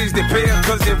fantasies, they pay her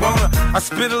cause they want her. I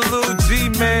spit a little G,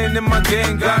 man, and my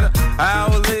gang got her. An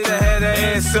hour later, had her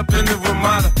ass up in the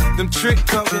Ramada. Them trick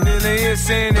talking in the ear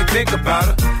saying they think about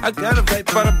her. I got her right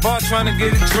by the bar trying to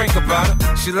get a drink about her.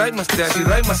 She like my style, she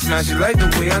like my smile, she like the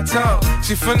way I talk.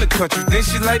 She from the country, think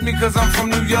she like me cause I'm from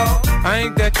New York. I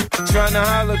ain't that trying to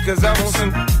holler cause I want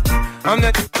some. I'm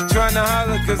not trying to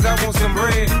holler cause I want some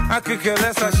bread. I could care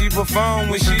less how she perform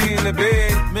when she in the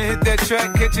bed. Man, hit that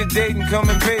track, catch a date and come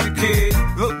and pay the kid.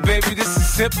 Look, baby, this is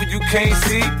simple, you can't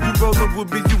see. You rollin'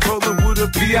 with me, you rollin' with a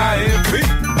P.I.M.P.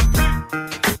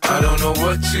 I don't know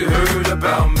what you heard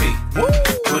about me.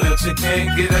 But if you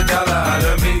can't get $1 out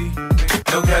of me,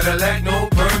 no Cadillac, no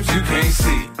perms, you can't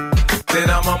see. Then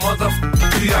I'm a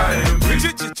motherfucking P.I.M.P.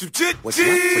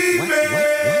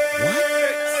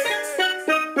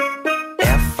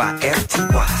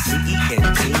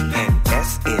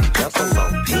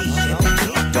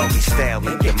 F-I-F-T-Y-C-E-N-T-N-S-N-O-O-P. Doggy style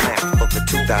in your mouth for the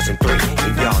 2003.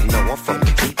 And y'all know I'm from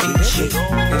the DPG.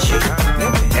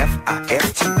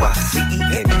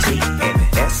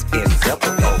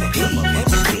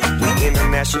 F-I-F-T-Y-C-E-N-T-N-S-N-O-O-P. We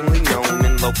internationally known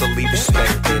and locally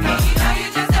respected.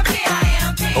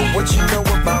 Oh, what you know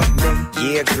about me?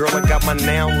 Yeah, girl, I got my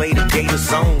now later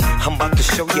gators on. I'm about to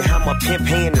show you how my pimp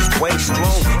hand is way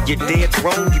strong. You're dead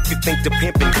wrong if you think the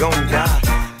pimpin' gon' die.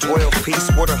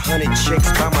 12-piece with 100 chicks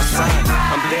by my side.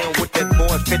 I'm down with that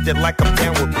boy, fitted like I'm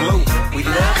down with Blue. We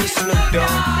love you, Snoop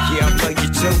Dogg. Yeah, I love you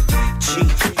too.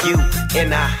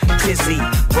 G-U-N-I-Tizzy,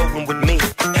 rollin' with me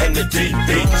and the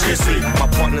D-Big Jizzy. My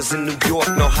partners in New York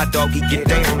know how doggy get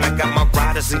down. I got my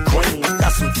riders in Queens,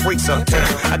 got some freaks uptown.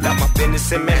 I got my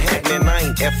business in Manhattan and I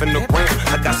ain't effing around.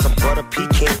 I got some butter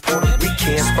pecan Puerto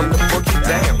Ricans from the boogie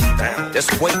down.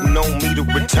 That's waiting on me to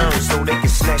return so they can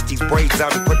snatch these braids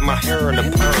out and put my hair in a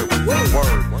perm.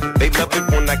 Word, they love it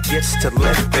when I gets to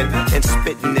limping and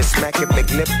spitting and smacking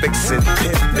magnificent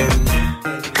pimping.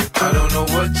 I don't know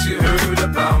what you heard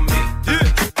about me.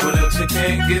 But if you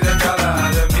can't get $1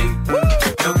 out of me,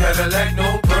 no Cadillac,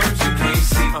 no perms, you can't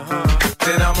see.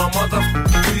 Then I'm a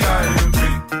motherfucking P.I.M.P.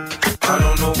 I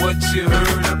don't know what you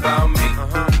heard about me.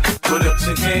 But if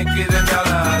you can't get $1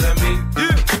 out of me,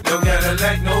 no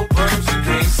Cadillac, no perms, you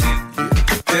can't see.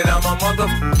 Then I'm a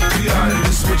motherfucking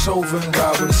P.I.M.P. Switch over and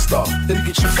ride with a star, it'll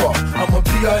get you far. I'm a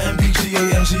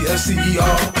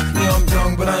P.I.M.P.G.A.M.G.S.C.E.R. Yeah, I'm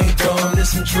young, but I ain't dumb. There's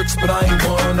some tricks, but I ain't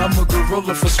one. I'm a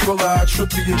gorilla for Skrilla, I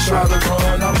trip you and try to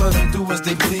run. I let them do as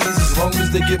they please, as long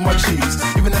as they get my cheese.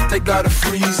 Even if they gotta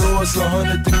freeze or it's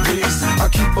 100 degrees, I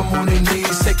keep them on their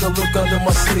knees, take a look under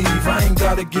my sleeve. I ain't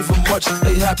gotta give them much,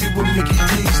 they happy with Mickey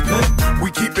D's, man.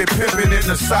 We keep it pimpin' in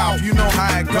the South, you know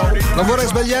how it goes. Non vorrei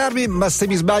sbagliarmi, ma se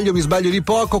mi sbaglio di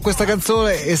poco. Questa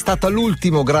canzone è stata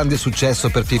l'ultimo grande successo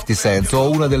per 50 Cent, o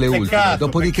una delle ultime.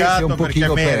 Dopodiché si è un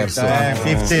pochino perso.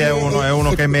 50 è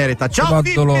uno che merita. Ciao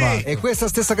 50! E questa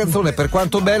stessa canzone, per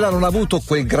quanto bella, non ha avuto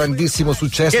quel grandissimo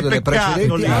successo che delle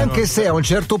precedenti, anche se a un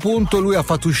certo punto lui ha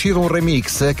fatto uscire un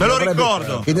remix che,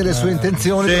 che nelle sue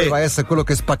intenzioni doveva essere quello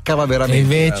che spaccava veramente. E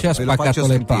invece ha spaccato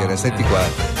le palle. Senti qua.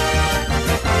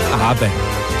 Ah beh.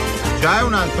 Già è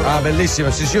un altro. Ah, bellissimo,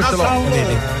 sì, io te l'ho.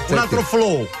 Un altro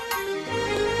flow.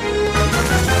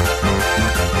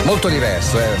 Molto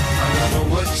diverso, I don't know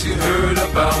what you heard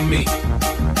about me.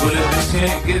 But if you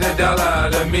can't get $1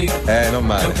 out of me, non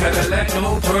male. no Cadillac,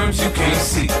 no perms, you can't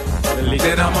see.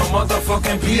 Then I'm a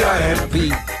motherfucking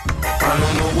P.I.M.P. I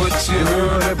don't know what you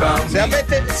heard about me.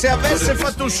 Se avesse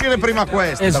fatto uscire prima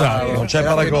questa, esatto, non c'è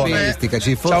paragone.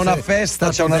 C'è una festa,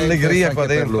 c'è un'allegria qua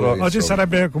dentro. Oggi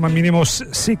sarebbe come minimo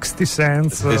 60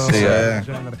 Cents. Sì,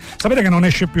 Sapete che non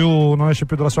esce più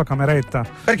dalla sua cameretta?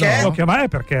 Perché? No,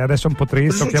 perché adesso è un po'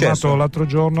 triste. Ho chiamato l'altro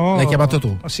giorno. L'hai chiamato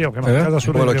tu? Sì, ho chiamato a casa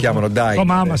sua. Poi lo chiamano, dai. Oh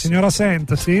mamma, signora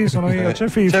Sent, sì, sono io, c'è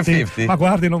 50. Ma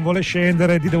guardi, non vuole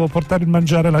scendere, ti devo portare il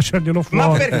mangiare e lasciarglielo fuori.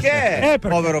 Ma perché? Perché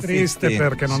Povero è triste, 50.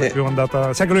 perché non è più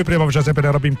andata. Sai che lui prima faceva sempre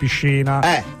le robe in piscina,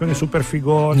 quindi super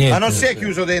figoni. Ma non si è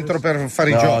chiuso dentro per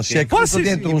fare i giochi? Si è chiuso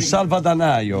dentro un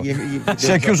salvadanaio.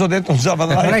 Si è chiuso dentro un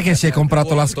salvadanaio. Non è che si è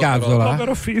comprato la scazzola?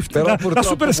 Povero 50, la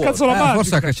super scazzola magica.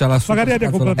 Forse che c'ha la super. Magari ha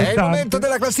comprato È il momento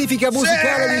della classifica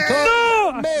musicale di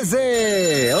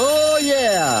Mese. Oh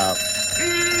yeah!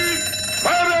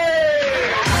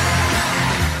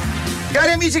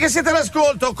 Cari amici che siete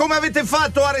all'ascolto, come avete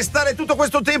fatto a restare tutto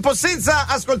questo tempo senza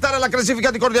ascoltare la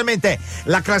classifica di Cordialmente?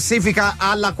 La classifica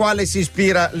alla quale si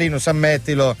ispira Linus,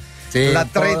 ammettilo. la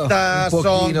Trenta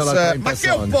Sons, ma che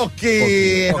un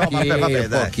pochino, vabbè,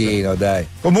 dai. Pochino, dai.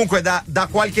 Comunque da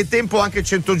qualche tempo anche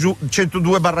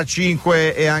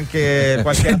 102/5 e anche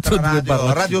qualche altra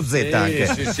Radio Z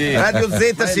anche. Sì. Radio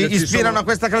Z si ispirano a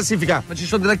questa classifica. Ma ci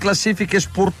sono delle classifiche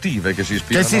sportive che si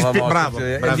ispirano bravo,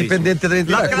 indipendente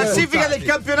la classifica del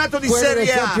campionato di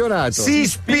Serie A si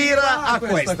ispira a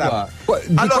questa.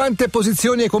 Di quante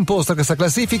posizioni è composta questa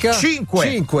classifica?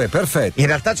 5, perfetto. In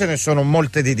realtà ce ne sono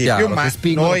molte di più, ma che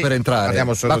spingono noi per entrare.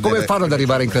 Ma come fanno ad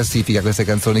arrivare in classifica queste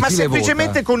canzoni? Ma chi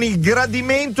semplicemente le vota? con il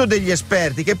gradimento degli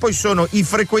esperti, che poi sono i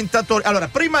frequentatori. Allora,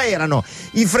 prima erano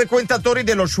i frequentatori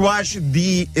dello Schwash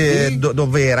di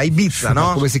dove era? Ibiza,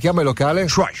 no? Come si chiama il locale?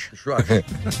 Schwash.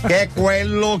 Che è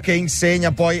quello che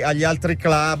insegna poi agli altri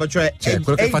club, cioè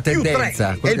quello che fa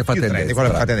tendenza, quello che fa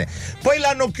tendenza. Poi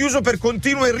l'hanno chiuso per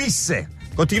continue risse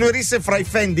fra i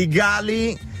fan di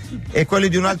Gali e quelli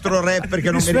di un altro rapper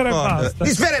che non mi ricordo. Di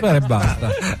Sfera e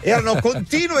Basta. Erano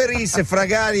continue risse fra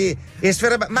Gali e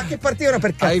Sfera e Basta, ma che partivano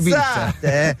per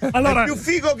cazzate. Allora, è più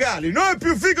figo Gali, no, è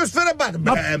più figo Sfera e Basta.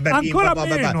 Ancora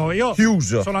meno. Io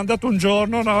chiuso. Sono andato un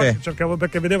giorno, cercavo,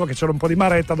 perché vedevo che c'era un po' di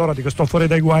maretta, allora dico sto fuori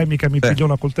dai guai, mica mi piglio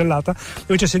una coltellata.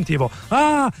 Invece sentivo,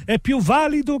 è più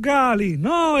valido Gali,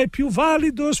 no, è più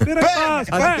valido Sfera e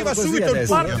Basta. Partiva subito il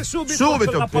pugno.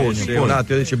 Subito il pugno. Un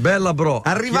attimo, dici bella bro.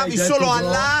 Arrivavi solo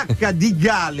alla H di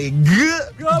Gali,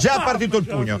 già partito il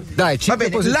pugno. Dai, va bene,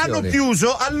 posizioni. l'hanno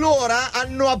chiuso, allora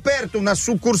hanno aperto una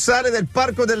succursale del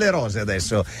Parco delle Rose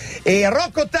adesso. E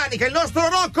Rocco Tanica, il nostro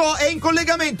Rocco, è in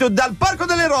collegamento dal Parco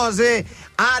delle Rose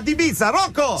ad Ibiza.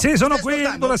 Rocco! Sì, sono qui,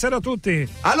 buonasera a tutti.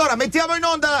 Allora, mettiamo in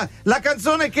onda la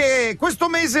canzone che questo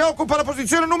mese occupa la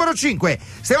posizione numero 5.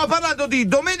 Stiamo parlando di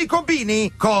Domenico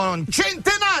Bini con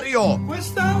Centenario.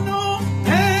 Quest'anno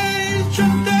è il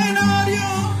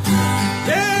centenario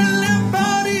delle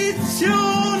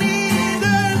apparizioni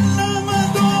della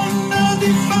Madonna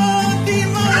di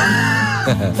Fatima.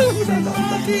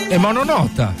 È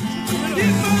mononota. Di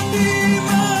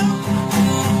Fatima.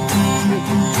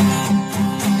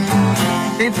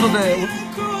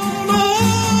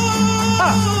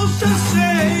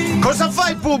 Cosa fa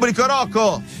il pubblico,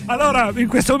 Rocco? Allora, in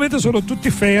questo momento sono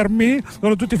tutti fermi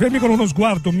con uno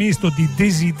sguardo misto di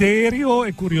desiderio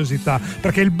e curiosità,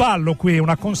 perché il ballo qui è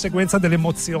una conseguenza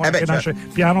dell'emozione che nasce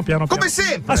piano piano. Come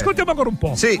sempre. Ascoltiamo ancora un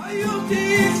po'. Sì.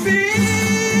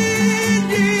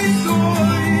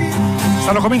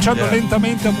 Stanno cominciando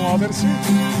lentamente a muoversi.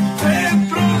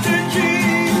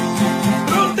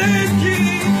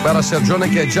 Guarda Sergione,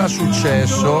 che è già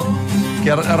successo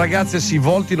che ragazze si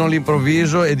voltino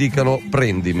all'improvviso e dicano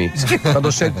prendimi quando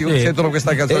sentono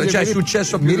questa canzone. Cioè è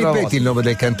successo più mi di una ripeti volta. il nome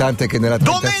del cantante che nella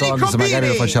Trenta Songs magari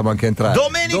lo facciamo anche entrare.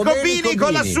 Domenico Bini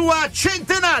con la sua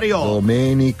Centenario.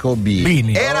 Domenico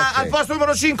Bini era al posto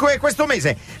numero 5 questo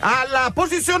mese. Alla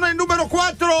posizione numero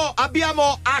 4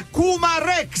 abbiamo Akuma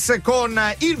Rex con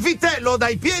Il Vitello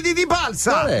dai piedi di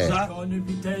balsa. Con il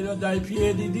vitello dai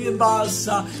piedi di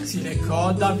balsa si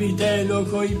ricorda vitello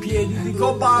coi piedi di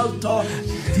cobalto.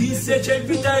 Disse c'è il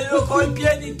vitello coi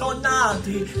piedi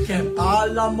tonnati che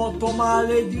parla molto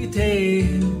male di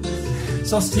te.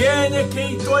 Sostiene che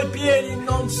i tuoi piedi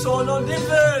non sono di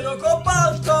vero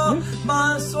cobalto,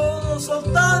 ma sono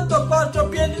soltanto 4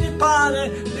 piedi di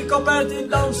pane ricoperti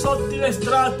da un sottile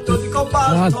estratto di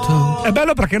cobalto. È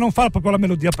bello perché non fa proprio la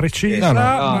melodia precisa,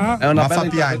 ma è una fa bella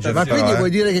piangere. Ma quindi vuoi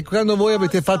dire che quando voi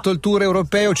avete fatto il tour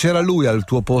europeo c'era lui al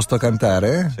tuo posto a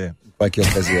cantare? Sì. Qualche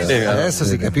occasione. Sì, adesso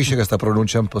si capisce questa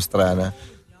pronuncia un po' strana.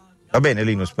 Va bene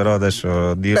Linus, però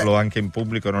adesso dirlo anche in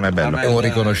pubblico non è bello. È un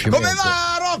riconoscimento. Come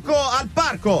va Rocco al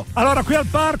parco? allora qui al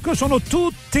parco sono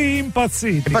tutti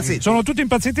impazziti. Sono tutti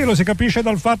impazziti e lo si capisce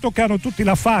dal fatto che hanno tutti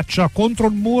la faccia contro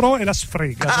il muro e la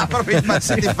sfrega. Ah, proprio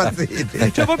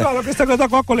impazziti. Cioè proprio questa cosa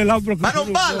qua con le labbra. Ma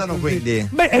non ballano quindi?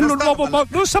 Beh, è il nuovo modo.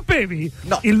 Non sapevi?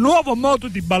 No. Il nuovo modo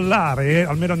di ballare,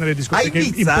 almeno nelle discoteche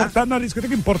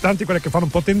importanti, quelle che fanno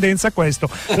un po' tendenza, è questo: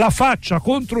 la faccia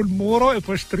contro il muro e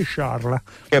poi strisciarla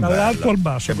dall'alto al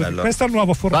basso. Questo è il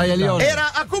nuovo formato.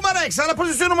 Era Akuma Rex alla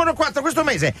posizione numero 4 questo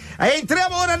mese.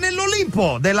 Entriamo ora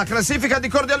nell'Olimpo della classifica di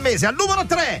Cordial Mese. Al numero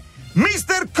 3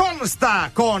 Mr.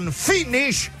 Consta con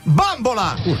Finish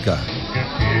Bambola. Urca.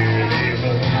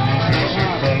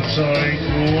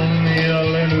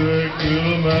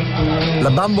 La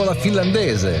bambola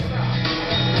finlandese.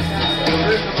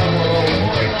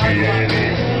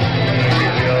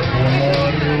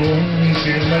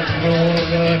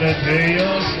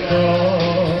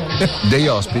 Dei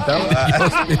Hospital.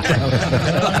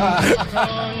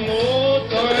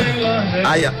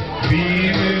 Aia.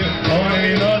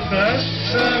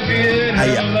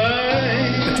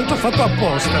 È tutto fatto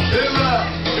apposta.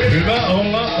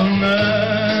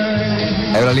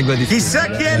 È una lingua difficile. Chissà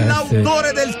chi è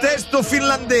l'autore del testo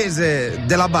finlandese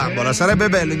della bambola, sarebbe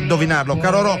bello indovinarlo,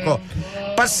 caro Rocco.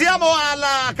 Passiamo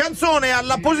alla canzone,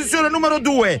 alla posizione numero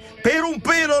 2. Per un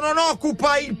pelo non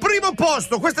occupa il primo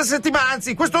posto questa settimana,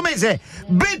 anzi questo mese,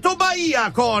 Beto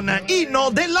Bahia con Inno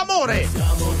dell'amore.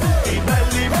 Siamo tutti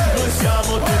belli, noi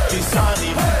siamo tutti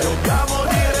sani, dobbiamo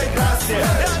dire grazie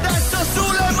e adesso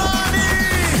sulle mani.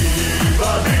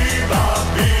 Viva, viva,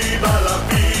 viva la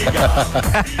figa.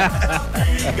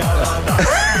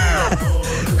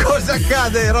 Cosa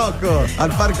accade, Rocco,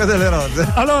 al Parco delle Rose?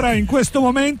 Allora, in questo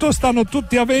momento stanno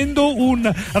tutti avendo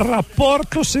un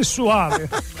rapporto sessuale.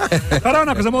 Però è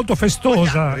una cosa molto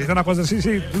festosa, è una cosa, sì,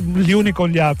 gli uni con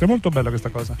gli altri. È molto bella questa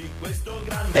cosa.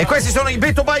 E questi sono i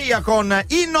Beto Bahia con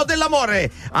Inno dell'amore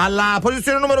alla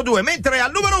posizione numero 2, mentre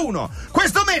al numero 1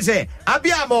 questo mese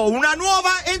abbiamo una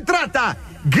nuova entrata.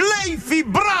 Gleifi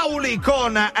Brawley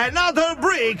con Another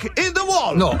Brick in the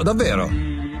Wall. No, davvero?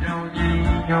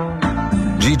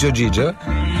 Gigio?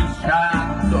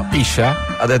 No, piscia?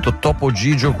 Ha detto Topo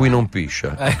Gigio qui non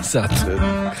piscia. Esatto.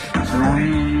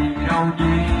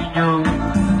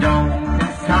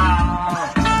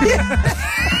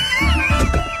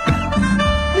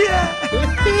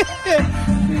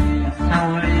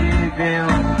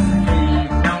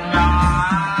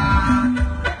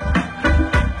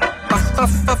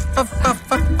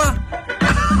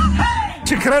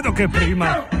 Ci credo che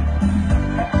prima.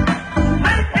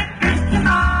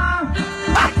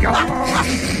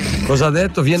 Cosa ha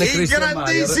detto? Viene il Christian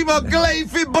grandissimo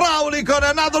Gleifi Brawley con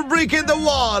Another Brick in the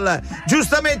Wall,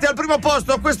 giustamente al primo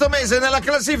posto questo mese nella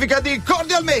classifica di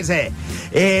Cordial Mese.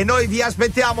 E noi vi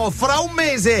aspettiamo fra un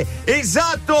mese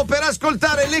esatto per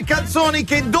ascoltare le canzoni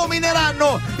che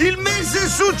domineranno il mese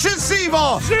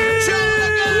successivo. Sì! Ciao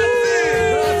ragazzi!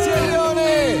 Grazie Leone!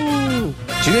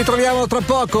 Ci ritroviamo tra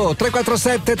poco,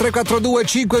 347 342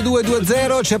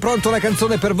 5220, c'è pronta una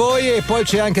canzone per voi e poi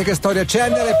c'è anche Che Storia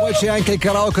Accendere, e poi c'è anche il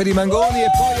karaoke di Mangoni e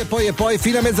poi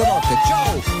fino a mezzanotte.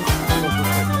 Ciao!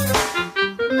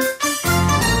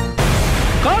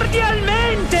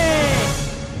 Cordialmente!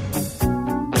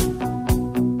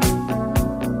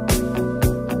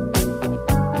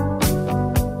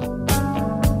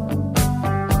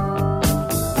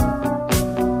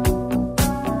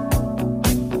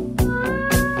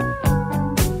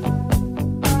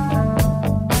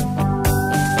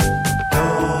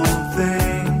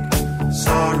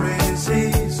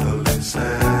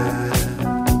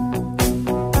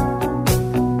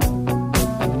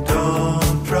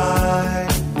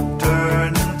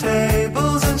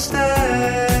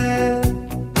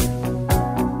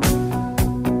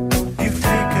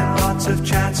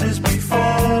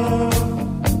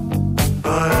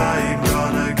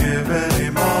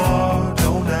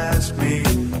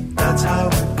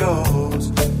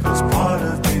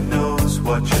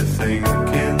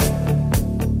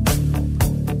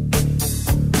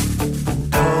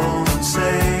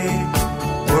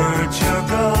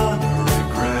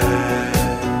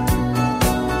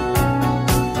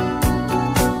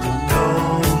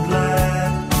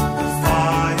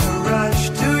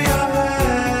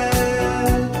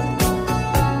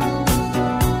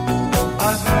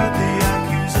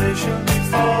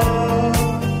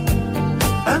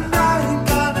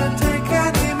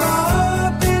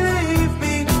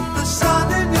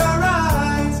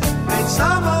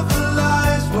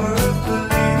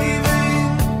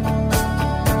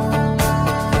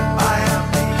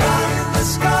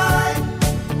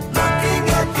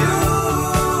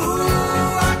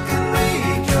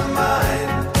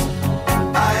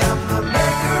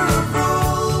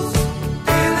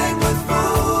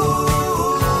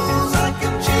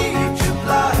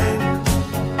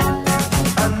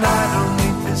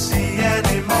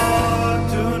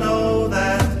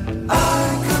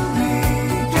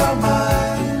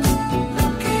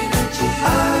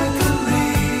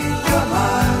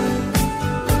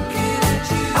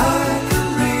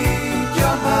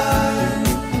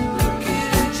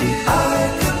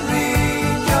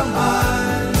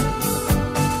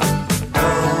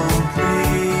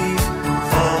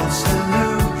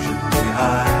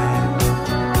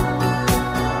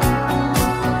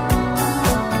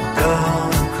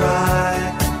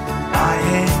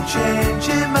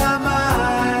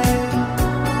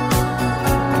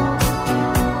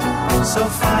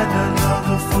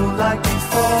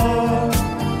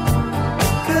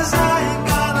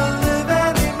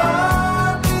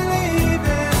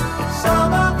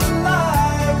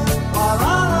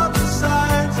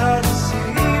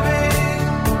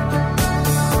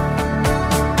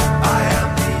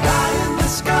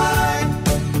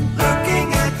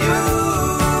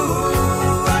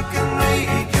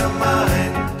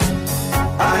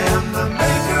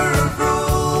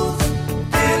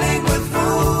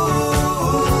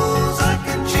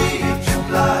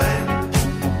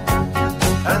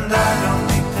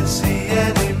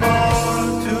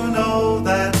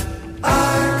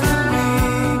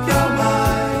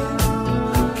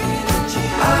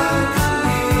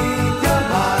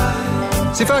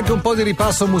 anche un po' di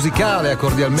ripasso musicale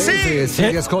cordialmente, si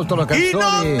riascoltano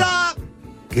canzoni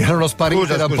che erano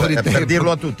sparite da un po' di tempo. Per dirlo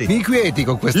a tutti. Mi inquieti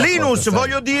con questa Linus, cosa,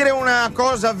 voglio dire una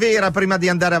cosa vera prima di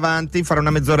andare avanti, fare una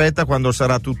mezz'oretta quando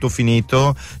sarà tutto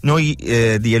finito. Noi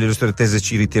di Elio Strettese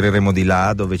ci ritireremo di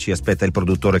là dove ci aspetta il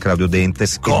produttore Claudio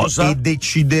Dentes e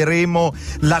decideremo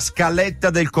la scaletta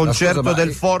del concerto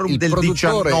del forum del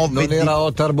 19 non era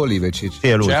Otar Bolivecic. Sì,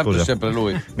 è lui, certo, scusa. è sempre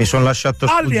lui. Mi sono lasciato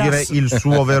sfuggire il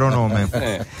suo vero nome.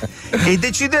 E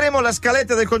decideremo la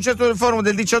scaletta del concerto del forum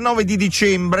del 19 di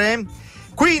dicembre.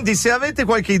 Quindi se avete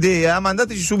qualche idea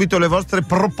mandateci subito le vostre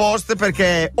proposte,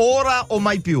 perché è ora o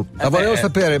mai più. Ma volevo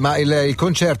sapere, ma il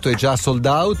concerto è già sold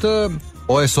out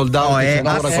o è sold out? No, è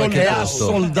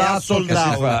sold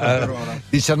out.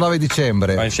 19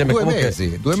 dicembre. Ma insieme due comunque,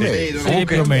 mesi. Comunque,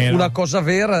 più o meno. una cosa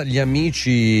vera, gli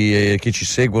amici che ci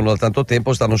seguono da tanto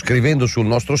tempo stanno scrivendo sul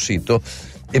nostro sito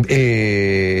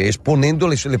e esponendo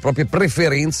le proprie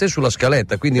preferenze sulla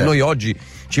scaletta, quindi noi oggi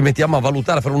ci mettiamo a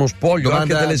valutare, a fare uno spoglio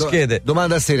anche delle schede.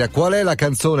 Domanda seria: qual è la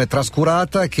canzone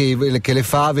trascurata che le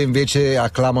fave invece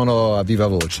acclamano a viva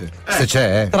voce? Se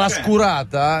c'è,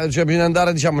 Trascurata, cioè bisogna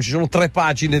andare, diciamo, ci sono 3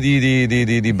 pagine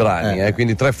di brani,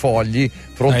 quindi 3 fogli,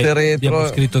 fronte retro. Abbiamo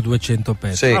scritto 200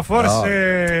 pezzi. Sì. Ma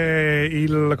forse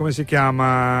il come si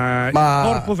chiama? Il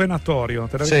corpo venatorio.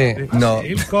 Te la ricordi? No.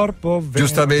 Il corpo venatorio.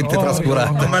 Giustamente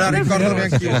trascurato. Non me la ricordo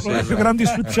neanche io. Uno dei più grandi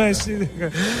successi.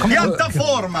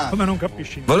 Piattaforma. Come non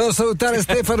capisci? Volevo salutare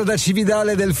Stefano da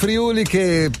Cividale del Friuli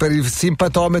che per il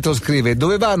simpatometro scrive: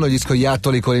 dove vanno gli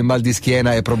scoiattoli con il mal di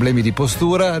schiena e problemi di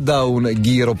postura? Da un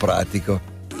ghiro pratico.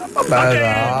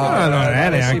 non è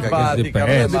neanche così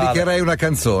dedicherei una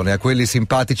canzone a quelli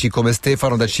simpatici come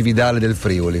Stefano da Cividale del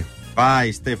Friuli.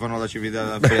 Vai Stefano da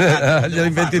Cividale. Glielo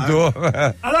inventi tu.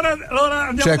 Allora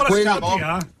andiamo Cioè con la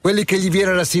simpatia. quelli che gli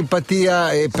viene la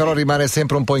simpatia e però rimane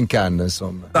sempre un po' in canna,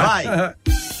 insomma. Vai.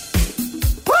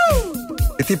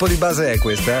 Che tipo di base è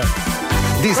questa?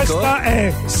 Disco? Questa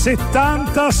è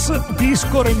 70s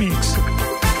Disco Remix.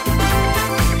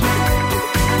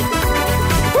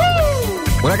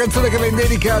 Una canzone che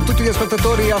dedica a tutti gli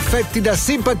ascoltatori affetti da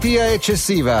simpatia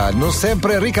eccessiva, non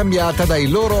sempre ricambiata dai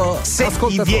loro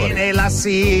ascoltatori. Se ti viene la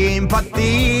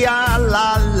simpatia,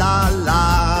 la la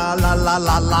la la la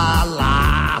la la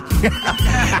la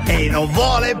e non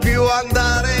vuole più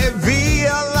andare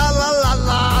via, la la la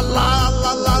la la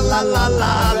la la la la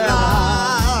la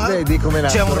la. Vedi come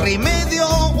c'è un rimedio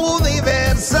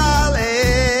universale,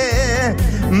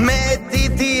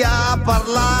 mettiti a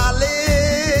parlare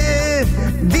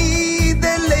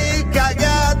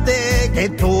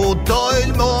e tutto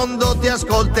il mondo ti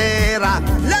ascolterà.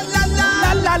 La la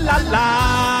la la la la la la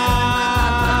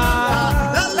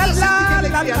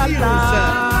la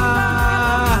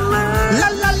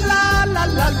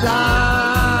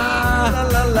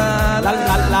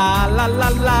la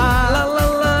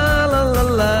la la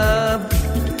la.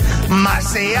 Ma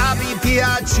se abiti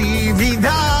a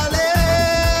Cividale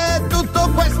tutto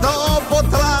questo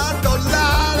potrà tollare.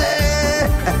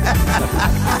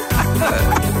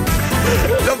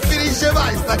 Non finisce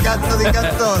mai sta cazzo di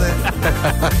canzone.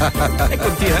 E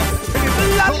continua.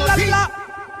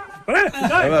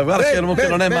 Guarda che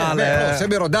non è male.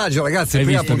 Sembra rodaggio, ragazzi. Hai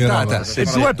Prima visto che puntata. roba? E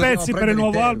 2 pezzi per il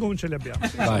nuovo album ce li abbiamo.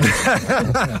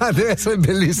 Deve essere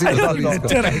bellissimo.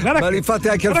 Ma li fate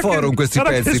anche al forum questi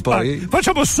pezzi poi?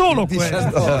 Facciamo solo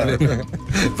questo.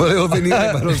 Volevo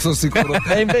venire ma non sono sicuro.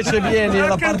 E invece vieni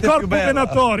alla anche parte il corpo più bella.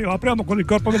 venatorio. Apriamo con il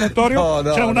corpo venatorio.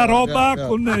 No, c'è una roba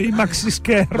con i maxi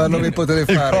schermi. Ma non mi potete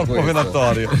fare Il corpo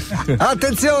venatorio.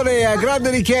 Attenzione, a grande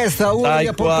richiesta, uno degli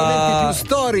appuntamenti più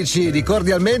storici di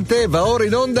Cordialmente va ora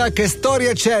in onda Che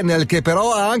Storia Channel, che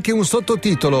però ha anche un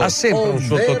sottotitolo. Ha sempre un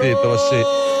sottotitolo, sì.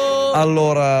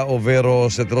 Allora, ovvero,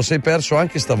 se te lo sei perso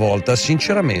anche stavolta,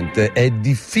 sinceramente è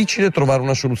difficile trovare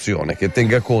una soluzione che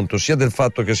tenga conto sia del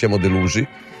fatto che siamo delusi,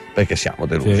 perché siamo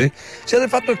delusi, sia del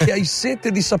fatto che hai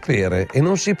sete di sapere e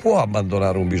non si può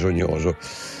abbandonare un bisognoso.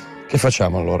 Che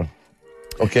facciamo allora?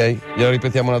 Ok? Glielo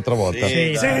ripetiamo un'altra volta?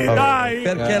 Sì, dai!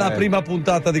 Perché è la prima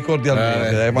puntata di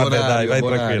Cordialmente. Vabbè, dai, vai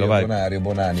tranquillo, vai.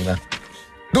 Buonanima.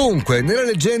 Dunque, nelle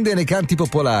leggende e nei canti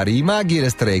popolari, i maghi e le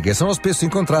streghe sono spesso in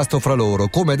contrasto fra loro,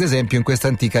 come ad esempio in questa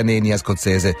antica nenia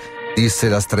scozzese. Disse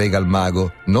la strega al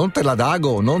mago: non te la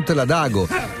dago, non te la dago.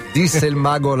 Disse il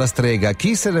mago alla strega: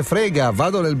 chi se ne frega,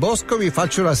 vado nel bosco e mi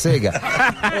faccio una sega.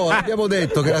 Abbiamo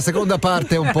detto che la seconda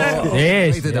parte è un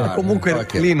po'. Comunque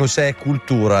Linus è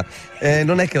cultura.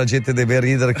 Non è che la gente deve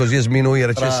ridere così e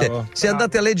sminuire. Cioè, se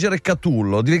andate a leggere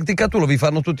Catullo, di Catullo vi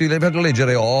fanno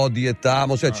leggere Odi e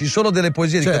Tamo, cioè ci sono delle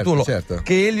poesie di Catullo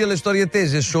che Elio e le storie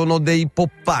tese sono dei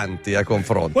poppanti a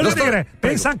confronto. Voglio dire,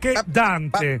 pensa anche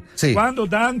Dante. Quando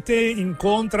Dante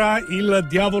incontra il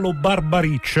diavolo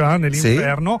Barbariccia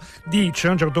nell'inferno, dice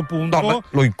a un certo punto. No, ma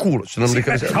lo inculo, se non mi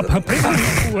ricordo. Prima lo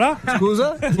incula.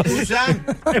 Scusa?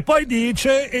 E poi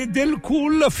dice: e del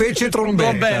cul fece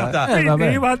trombetta.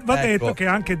 Quindi va detto che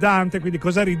anche Dante, quindi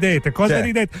cosa ridete?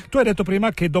 Ridete? Tu hai detto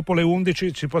prima che dopo le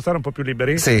 11 ci può stare un po' più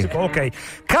liberi? Sì. Ok.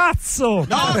 Cazzo!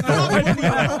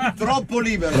 Troppo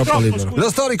libero. Lo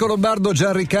storico lombardo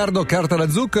Gianriccardo Carta da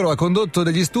Zucchero ha condotto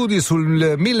degli studi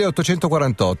sul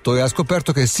 1848 e ha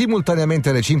scoperto che simultaneamente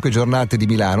alle 5 giornate di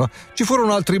Milano ci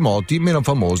furono altri moti meno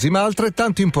famosi ma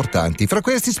altrettanto importanti. Fra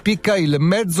questi spicca il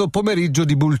mezzo pomeriggio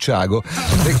di Bulciago,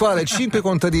 nel quale 5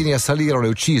 contadini assalirono e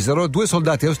uccisero 2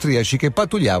 soldati austriaci che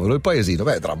pattugliavano il paesino.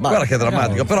 Beh, drammatico. Guarda che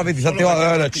drammatico, però vedi,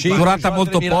 durata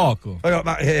molto poco.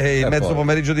 Ma il mezzo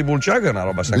pomeriggio di Bulciago è una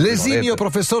roba sanguinolenta. L'esimio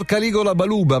professor Caligola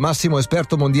Baluba, massimo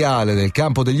esperto mondiale nel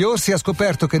campo degli orsi, ha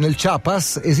scoperto che nel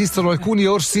Chiapas esistono alcuni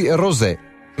orsi rosé,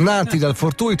 nati dal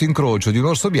fortuito incrocio di un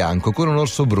orso bianco con un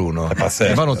orso bruno.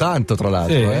 E vanno tanto, tra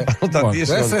l'altro.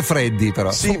 Deve essere freddi,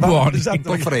 però. Sì, buoni. Un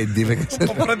po' freddi. Un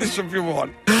po' freddi sono più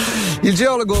buoni. Il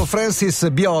geologo Francis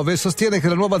Biove sostiene che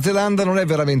la Nuova Zelanda non è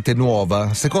veramente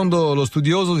nuova. Secondo lo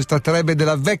studioso si tratterebbe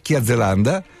della vecchia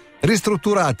Zelanda,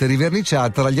 ristrutturata e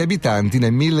riverniciata dagli abitanti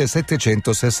nel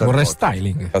 1768. Un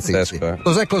restyling. Pazzesco.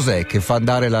 Cos'è che fa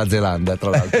andare la Zelanda, tra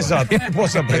l'altro? Esatto, chi può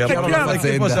saperlo?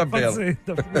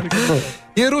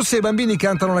 In Russia i bambini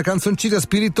cantano una canzoncina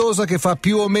spiritosa che fa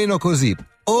più o meno così: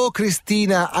 oh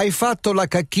Cristina, hai fatto la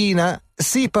cacchina?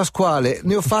 Sì, Pasquale,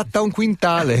 ne ho fatta un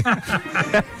quintale.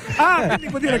 Quindi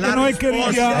vuol dire che noi che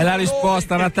ridiamo. È la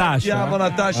risposta, Natascia. Chiamo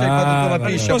Natascia quando tu la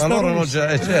piscia, ma loro non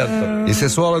c'è, certo. Il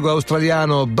sessuologo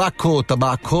australiano Bucko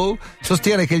Tabacco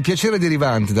sostiene che il piacere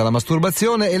derivante dalla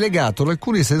masturbazione è legato ad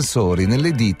alcuni sensori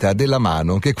nelle dita della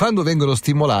mano che quando vengono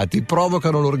stimolati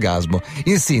provocano l'orgasmo.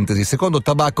 In sintesi, secondo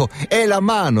Tabacco, è la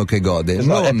mano che gode,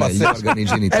 non gli organi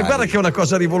genitali. Guarda che è una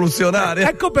cosa rivoluzionaria.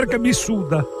 Ecco perché mi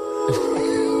suda.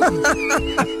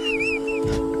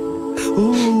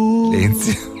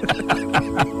 Silenzio.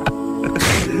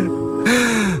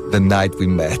 The night we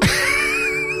met.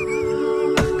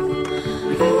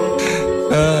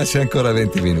 C'è ancora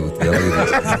 20 minuti.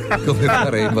 Come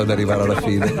faremo ad arrivare alla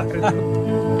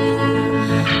fine?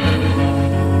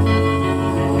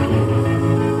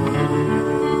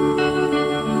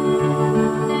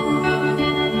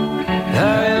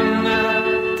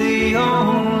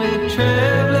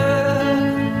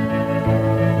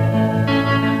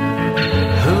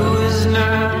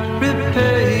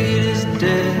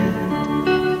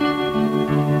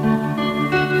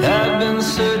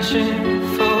 Searching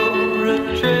for a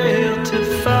trail to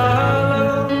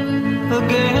follow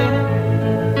again.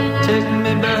 Take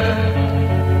me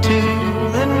back to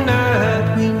the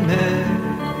night we met.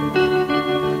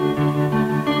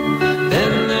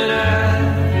 And then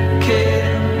I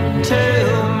can't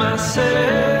tell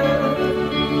myself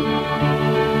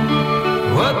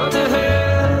what the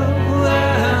hell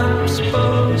I'm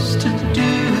supposed to do.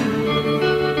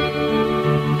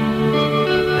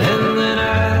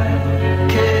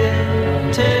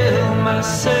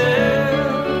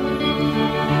 Myself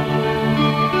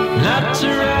not to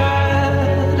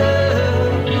ride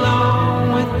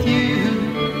along with you.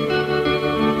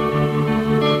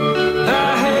 I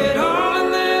hate all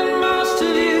and then most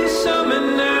of you, some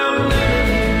and now and then.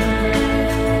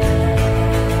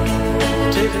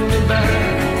 Take me back.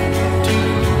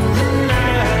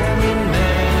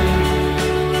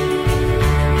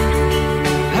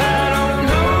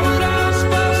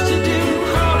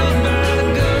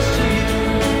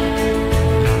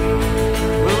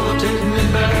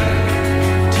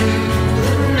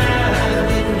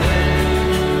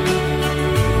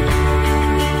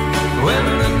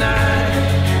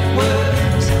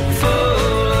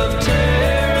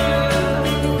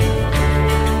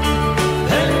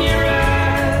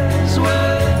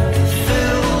 Well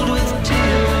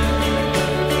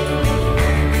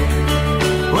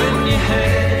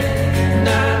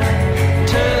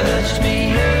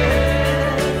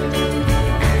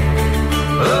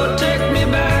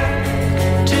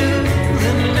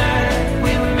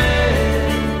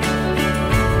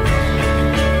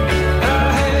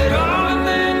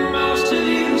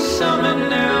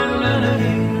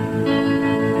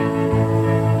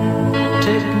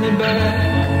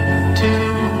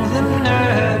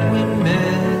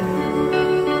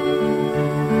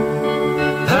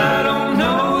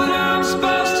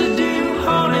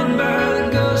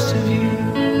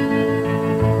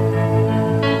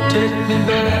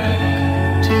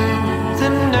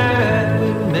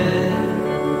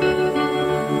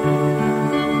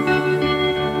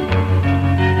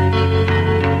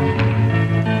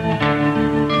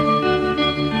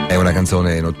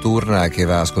canzone notturna che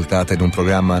va ascoltata in un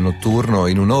programma notturno,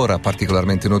 in un'ora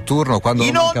particolarmente notturno, quando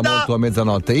non manca molto a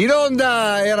mezzanotte. In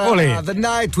onda era The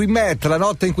Night We Met, la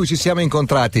notte in cui ci siamo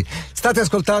incontrati. State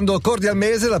ascoltando Cordial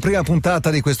Mese, la prima puntata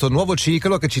di questo nuovo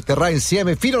ciclo che ci terrà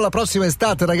insieme fino alla prossima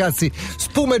estate, ragazzi,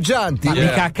 spumeggianti. Ma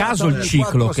mica a caso il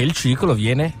ciclo, che il ciclo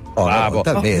viene...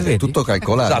 È tutto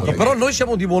calcolato. Esatto, però noi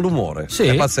siamo di buon umore. Sì.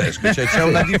 È pazzesco, cioè, c'è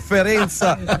una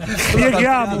differenza.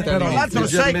 Spieghiamo però. Tra l'altro,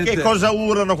 sai che cosa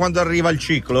urlano quando arriva il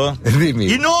ciclo?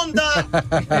 Dimmi. In onda!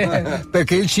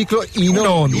 Perché il ciclo in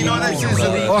onda. Nel senso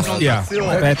di ostia.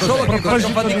 Solo che faccio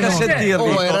fatica a sentirvi.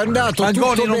 Era andato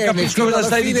Mangoni, tutto non bene, capisco cosa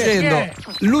stai dicendo.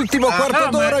 L'ultimo quarto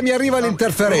d'ora mi arriva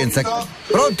l'interferenza.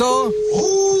 Pronto?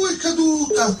 È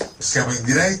caduta. Siamo in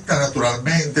diretta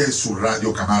naturalmente su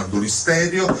Radio Camaldoli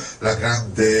Stereo, la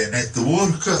grande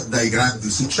network dai grandi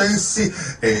successi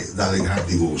e dalle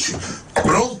grandi voci.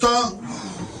 Pronto?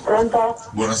 Pronto?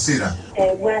 Buonasera.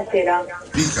 Buonasera.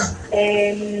 Dica.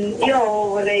 Io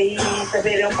vorrei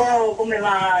sapere un po' come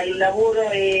va il lavoro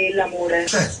e l'amore.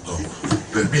 Certo,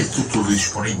 per me è tutto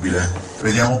disponibile.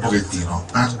 Vediamo un pochettino.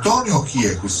 Antonio, chi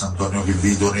è questo Antonio che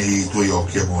vedo nei tuoi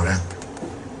occhi, amore?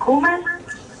 Come?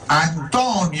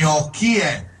 Antonio, chi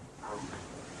è?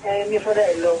 Mio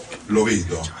fratello. Lo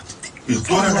vedo. Il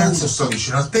tuo ragazzo sta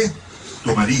vicino a te?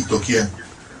 Tuo marito, chi è?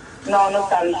 No, non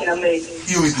sta vicino a me.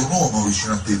 Io vedo un uomo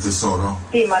vicino a te, tesoro.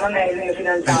 Sì, ma non è il mio E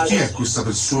fidanzato. chi è questa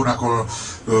persona con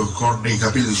i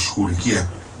capelli scuri? Chi è?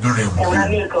 Non è un È un uomo.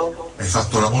 amico. Hai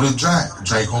fatto l'amore già?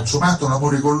 Già hai consumato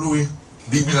l'amore con lui?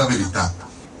 Dimmi la verità.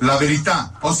 La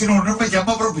verità? O se no non mi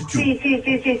chiama proprio più.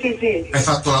 Sì. Hai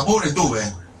fatto l'amore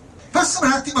dove? Passami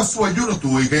un attimo a su aglione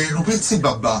tuoi che non pensi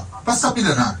babà. Passami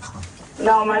un attimo.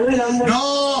 No, ma lui non vuole.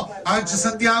 No, oggi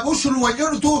sentiamo la voce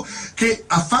l'uaglione tu che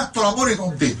ha fatto l'amore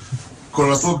con te. Con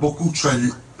la tua boccuccia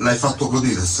l'hai fatto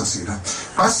godere stasera.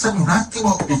 Passami un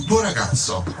attimo il tuo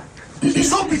ragazzo.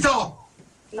 Subito!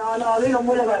 No, lui non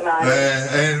vuole parlare.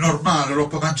 È normale, l'ho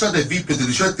mangiata e VIP di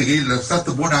ricette che è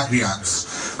stata buona crianza.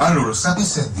 Allora, stammi a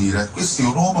sentire, questo è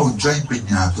un uomo già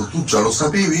impegnato, tu già lo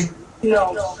sapevi?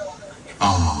 No.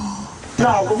 Ah.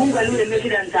 No, comunque lui è il mio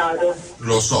fidanzato.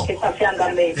 Lo so. Che sta a fianco a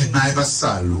me. E mai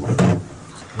passare lui.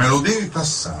 Me lo devi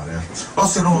passare. O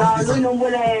se no, No, lui non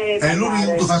vuole E allora io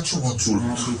parlare. ti faccio un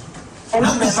consulto.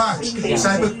 Non mi faccio,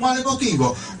 sai per quale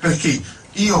motivo? Perché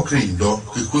io credo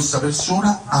che questa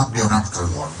persona abbia un'altra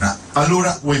donna.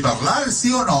 Allora, vuoi parlare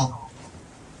sì o no?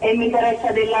 E mi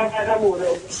interessa dell'altro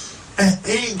lavoro.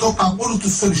 E in coppa amore tu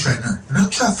sto dicendo, non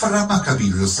ce la faremo a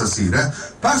capire stasera,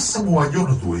 passami un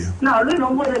guaglione tuo. No, lui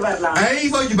non vuole parlare. E io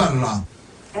voglio parlare.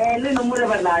 Lui non vuole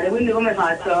parlare, quindi come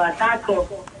faccio?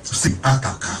 Attacco? Sì,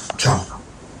 attacca, ciao.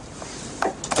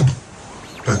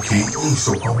 Perché io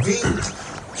sono convinto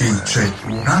che c'è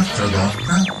un'altra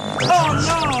donna. Oh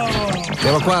no!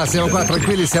 Siamo qua,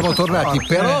 tranquilli, siamo tornati.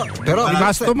 Però è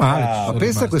rimasto male. Ma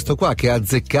pensa a questo qua che ha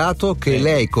azzeccato che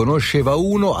lei conosceva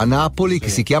uno a Napoli che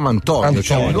si chiama Antonio.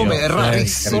 Cioè un nome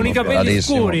rarissimo. Con i capelli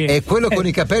scuri. È quello con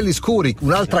i capelli scuri,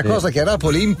 un'altra cosa che a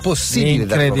Napoli è impossibile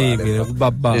da incredibile.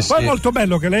 trovare. Poi è molto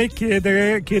bello che lei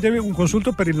chiede un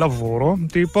consulto per il lavoro,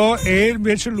 tipo, e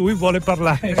invece lui vuole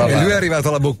parlare. E lui è arrivato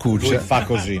alla boccuccia. Lui fa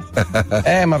così.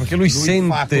 Ma perché lui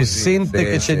sente Sì,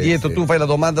 che c'è sì, dietro, sì. tu fai la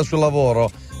domanda sul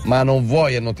lavoro, ma non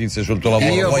vuoi notizie sul tuo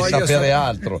lavoro, vuoi sapere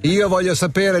altro. Io voglio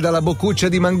sapere dalla boccuccia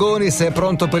di Mangoni se è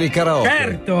pronto per il karaoke.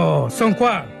 Certo, sono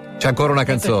qua. C'è ancora una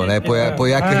canzone,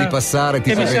 puoi anche ripassare, ti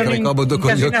Che mi fai sono mettere comodo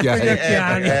con gli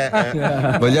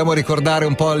occhiali. Vogliamo ricordare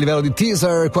un po' a livello di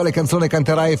teaser quale canzone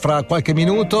canterai fra qualche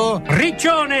minuto?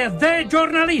 Riccione, The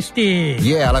Giornalisti.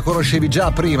 Yeah, la conoscevi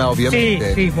già prima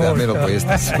ovviamente. Sì, molto. Almeno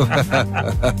questa.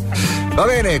 Va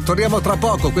bene, torniamo tra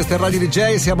poco. Questa è Radio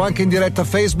DJ, siamo anche in diretta a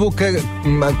Facebook,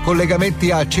 collegamenti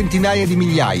a centinaia di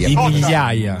migliaia. Di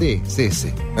migliaia.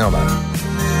 Sì, meno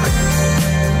male.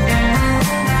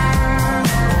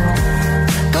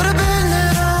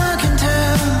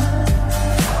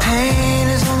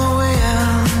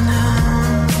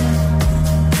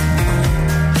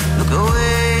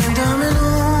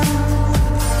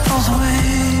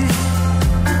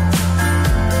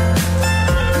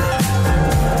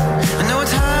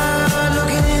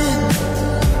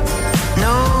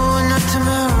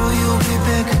 Tomorrow you'll be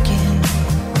back again.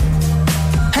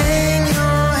 Hang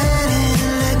your head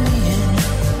in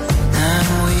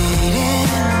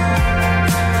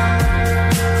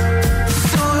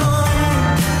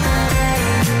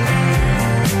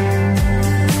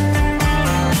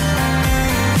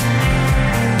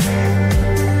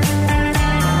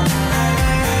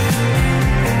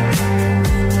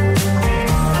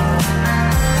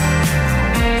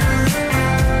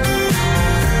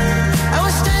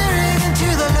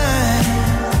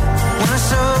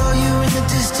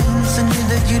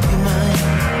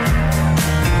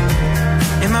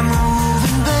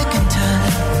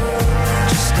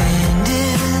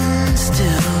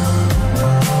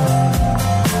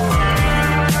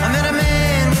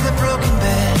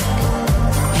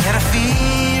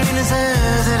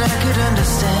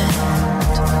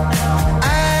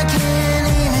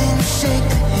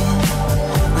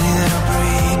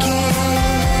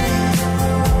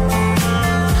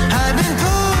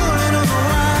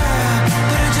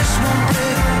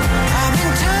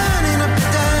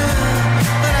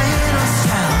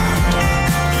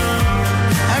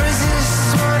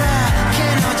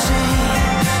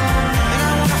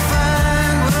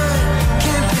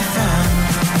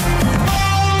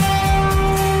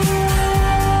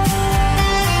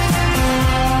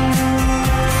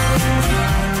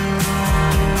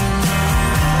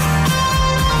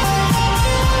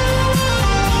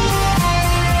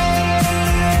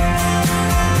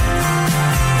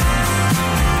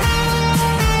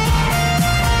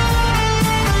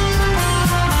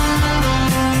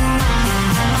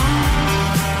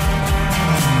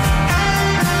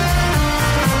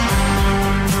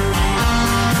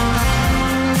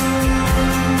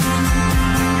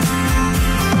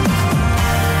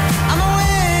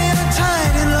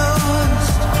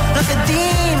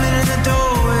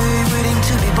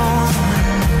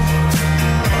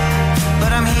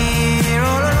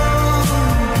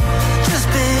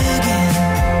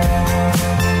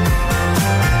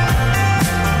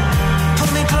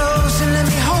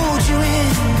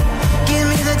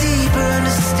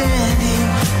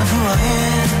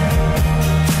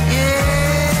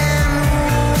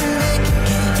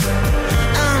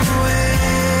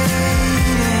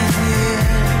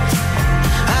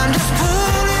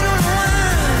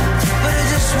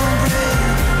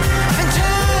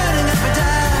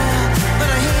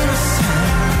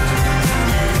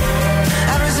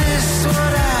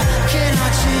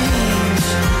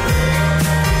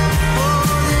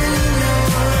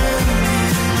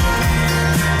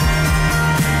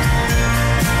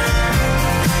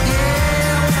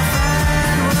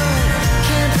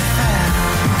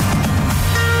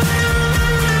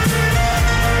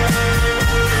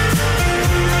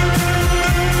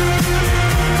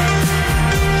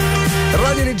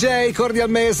DJ Cordial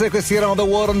Mese, questi erano The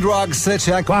War on Drugs,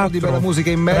 c'è anche un po' di bella musica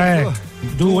in mezzo.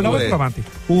 2, avanti.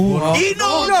 1.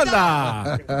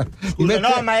 Scusa,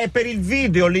 no, ma è per il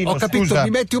video lì. Ho capito, scusa.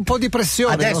 mi metti un po' di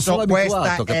pressione. Adesso non sono questa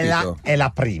abituato, capito? è la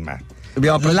prima.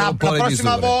 La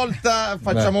prossima volta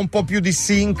facciamo un po' più di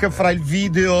sync fra il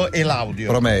video e l'audio.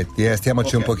 Prometti,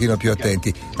 stiamoci un pochino più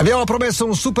attenti. Abbiamo promesso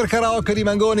un super karaoke di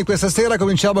Mangoni questa sera.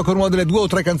 Cominciamo con una delle 2 o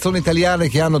 3 canzoni italiane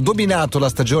che hanno dominato la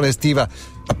stagione estiva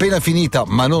appena finita,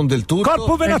 ma non del tutto.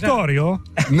 Corpo venatorio?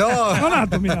 No, non ha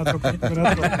dominato il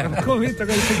corpo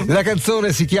venatorio. La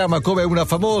canzone si chiama come una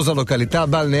famosa località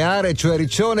balneare, cioè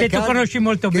Riccione. Che tu conosci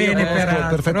molto bene,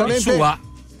 perfettamente. Sua.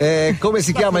 Come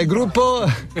si chiama il gruppo?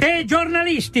 Te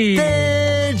giornalisti!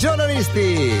 Te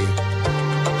giornalisti!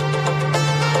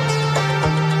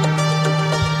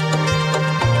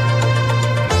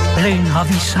 Le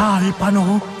navi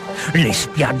salpano, le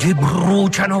spiagge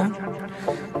bruciano,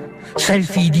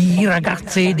 selfie di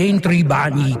ragazze dentro i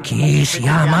bagni che si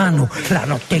amano, la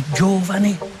notte è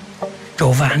giovane,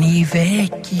 giovani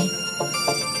vecchi.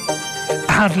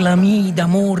 Parlami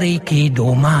d'amore che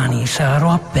domani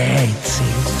sarò a pezzi.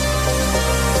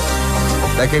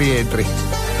 Dai che rientri.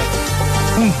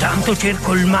 Intanto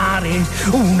cerco il mare,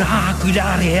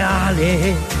 un'aquila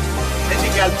reale. Vedi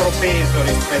che altro peso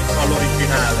rispetto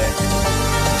all'originale.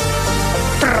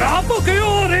 Tra poche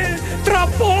ore,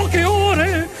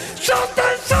 sotto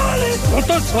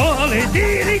il sole,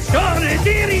 di Riccione,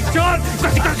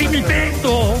 quasi quasi mi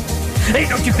pento. E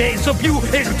non ci penso più,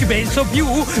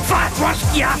 faccio a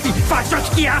schiaffi,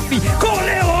 con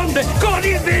le onde, con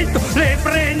il vento, le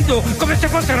prendo, come se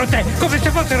fossero te.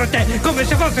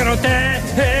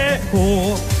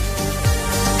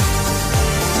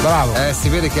 Bravo. Si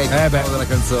vede che hai il tempo della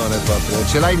canzone proprio,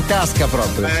 ce l'hai in tasca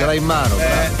proprio, ce l'hai in mano.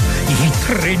 I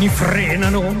treni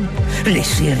frenano, le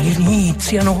serie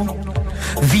iniziano.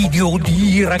 Video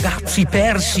di ragazzi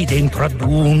persi dentro ad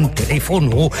un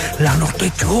telefono, la notte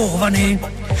è giovane,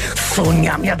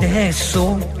 sognami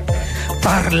adesso,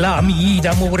 parlami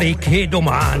d'amore che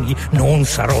domani non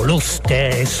sarò lo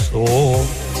stesso.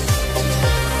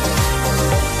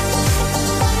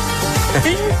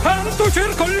 Intanto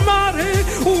cerco il mare,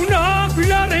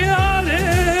 un'aquila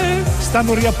reale.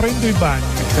 Stanno riaprendo i bagni.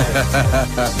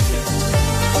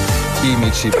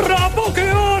 Chimici. Tra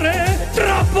poche ore,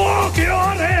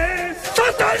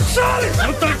 sotto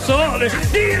il sole,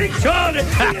 di Riccione,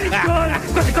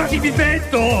 quasi quasi mi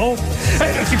metto,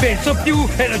 e non ci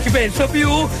penso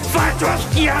più, faccio a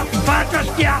schiaffi,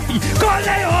 con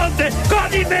le onde, con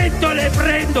il vento le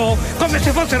prendo, come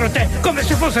se fossero te,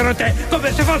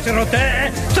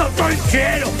 sotto il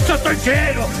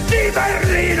cielo, di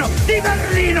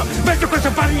Berlino, metto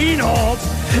questo pallino,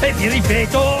 e vi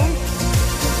ripeto,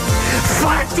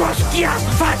 faccio a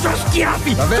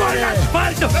schiaffi, con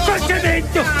l'asfalto, col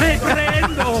cemento, le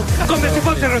prendo, come se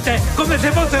fossero te.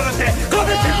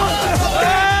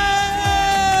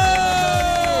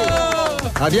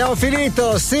 Abbiamo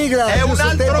finito, sigla. È un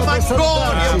altro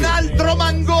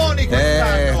Mangoni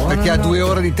quest'anno. Perché ha 2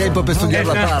 ore di tempo per studiare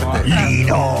la parte.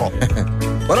 Lino.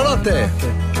 Buonanotte.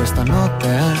 Questa notte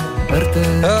è per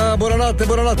te. Buonanotte.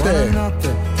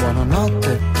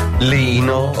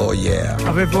 Lino. Oh yeah.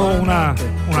 Avevo una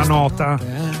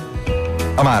nota.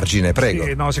 A margine, prego.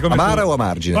 Sì, Amara o a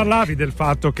margine? Parlavi del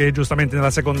fatto che giustamente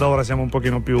nella seconda ora siamo un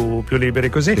pochino più liberi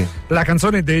così. Sì. La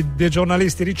canzone dei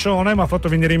giornalisti Riccione mi ha fatto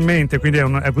venire in mente, quindi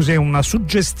è così una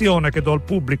suggestione che do al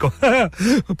pubblico.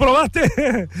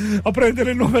 Provate a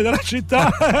prendere il nome della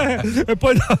città e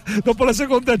poi dopo la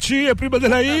seconda C e prima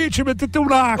della I ci mettete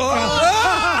un H.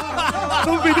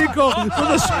 Non vi dico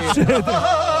cosa succede.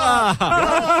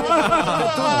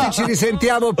 Tutti ci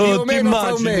risentiamo più o meno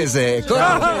tra un mese.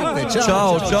 Ciao.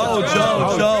 Ciao.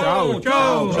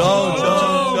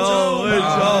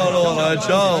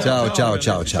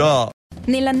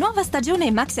 Nella nuova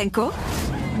stagione Max & Co?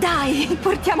 Dai,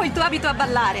 portiamo il tuo abito a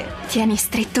ballare. Tieni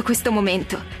stretto questo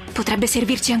momento. Potrebbe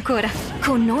servirci ancora.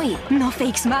 Con noi, no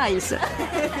fake smiles.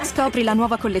 Scopri la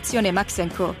nuova collezione Max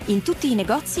 & Co in tutti i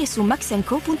negozi e su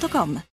maxandco.com.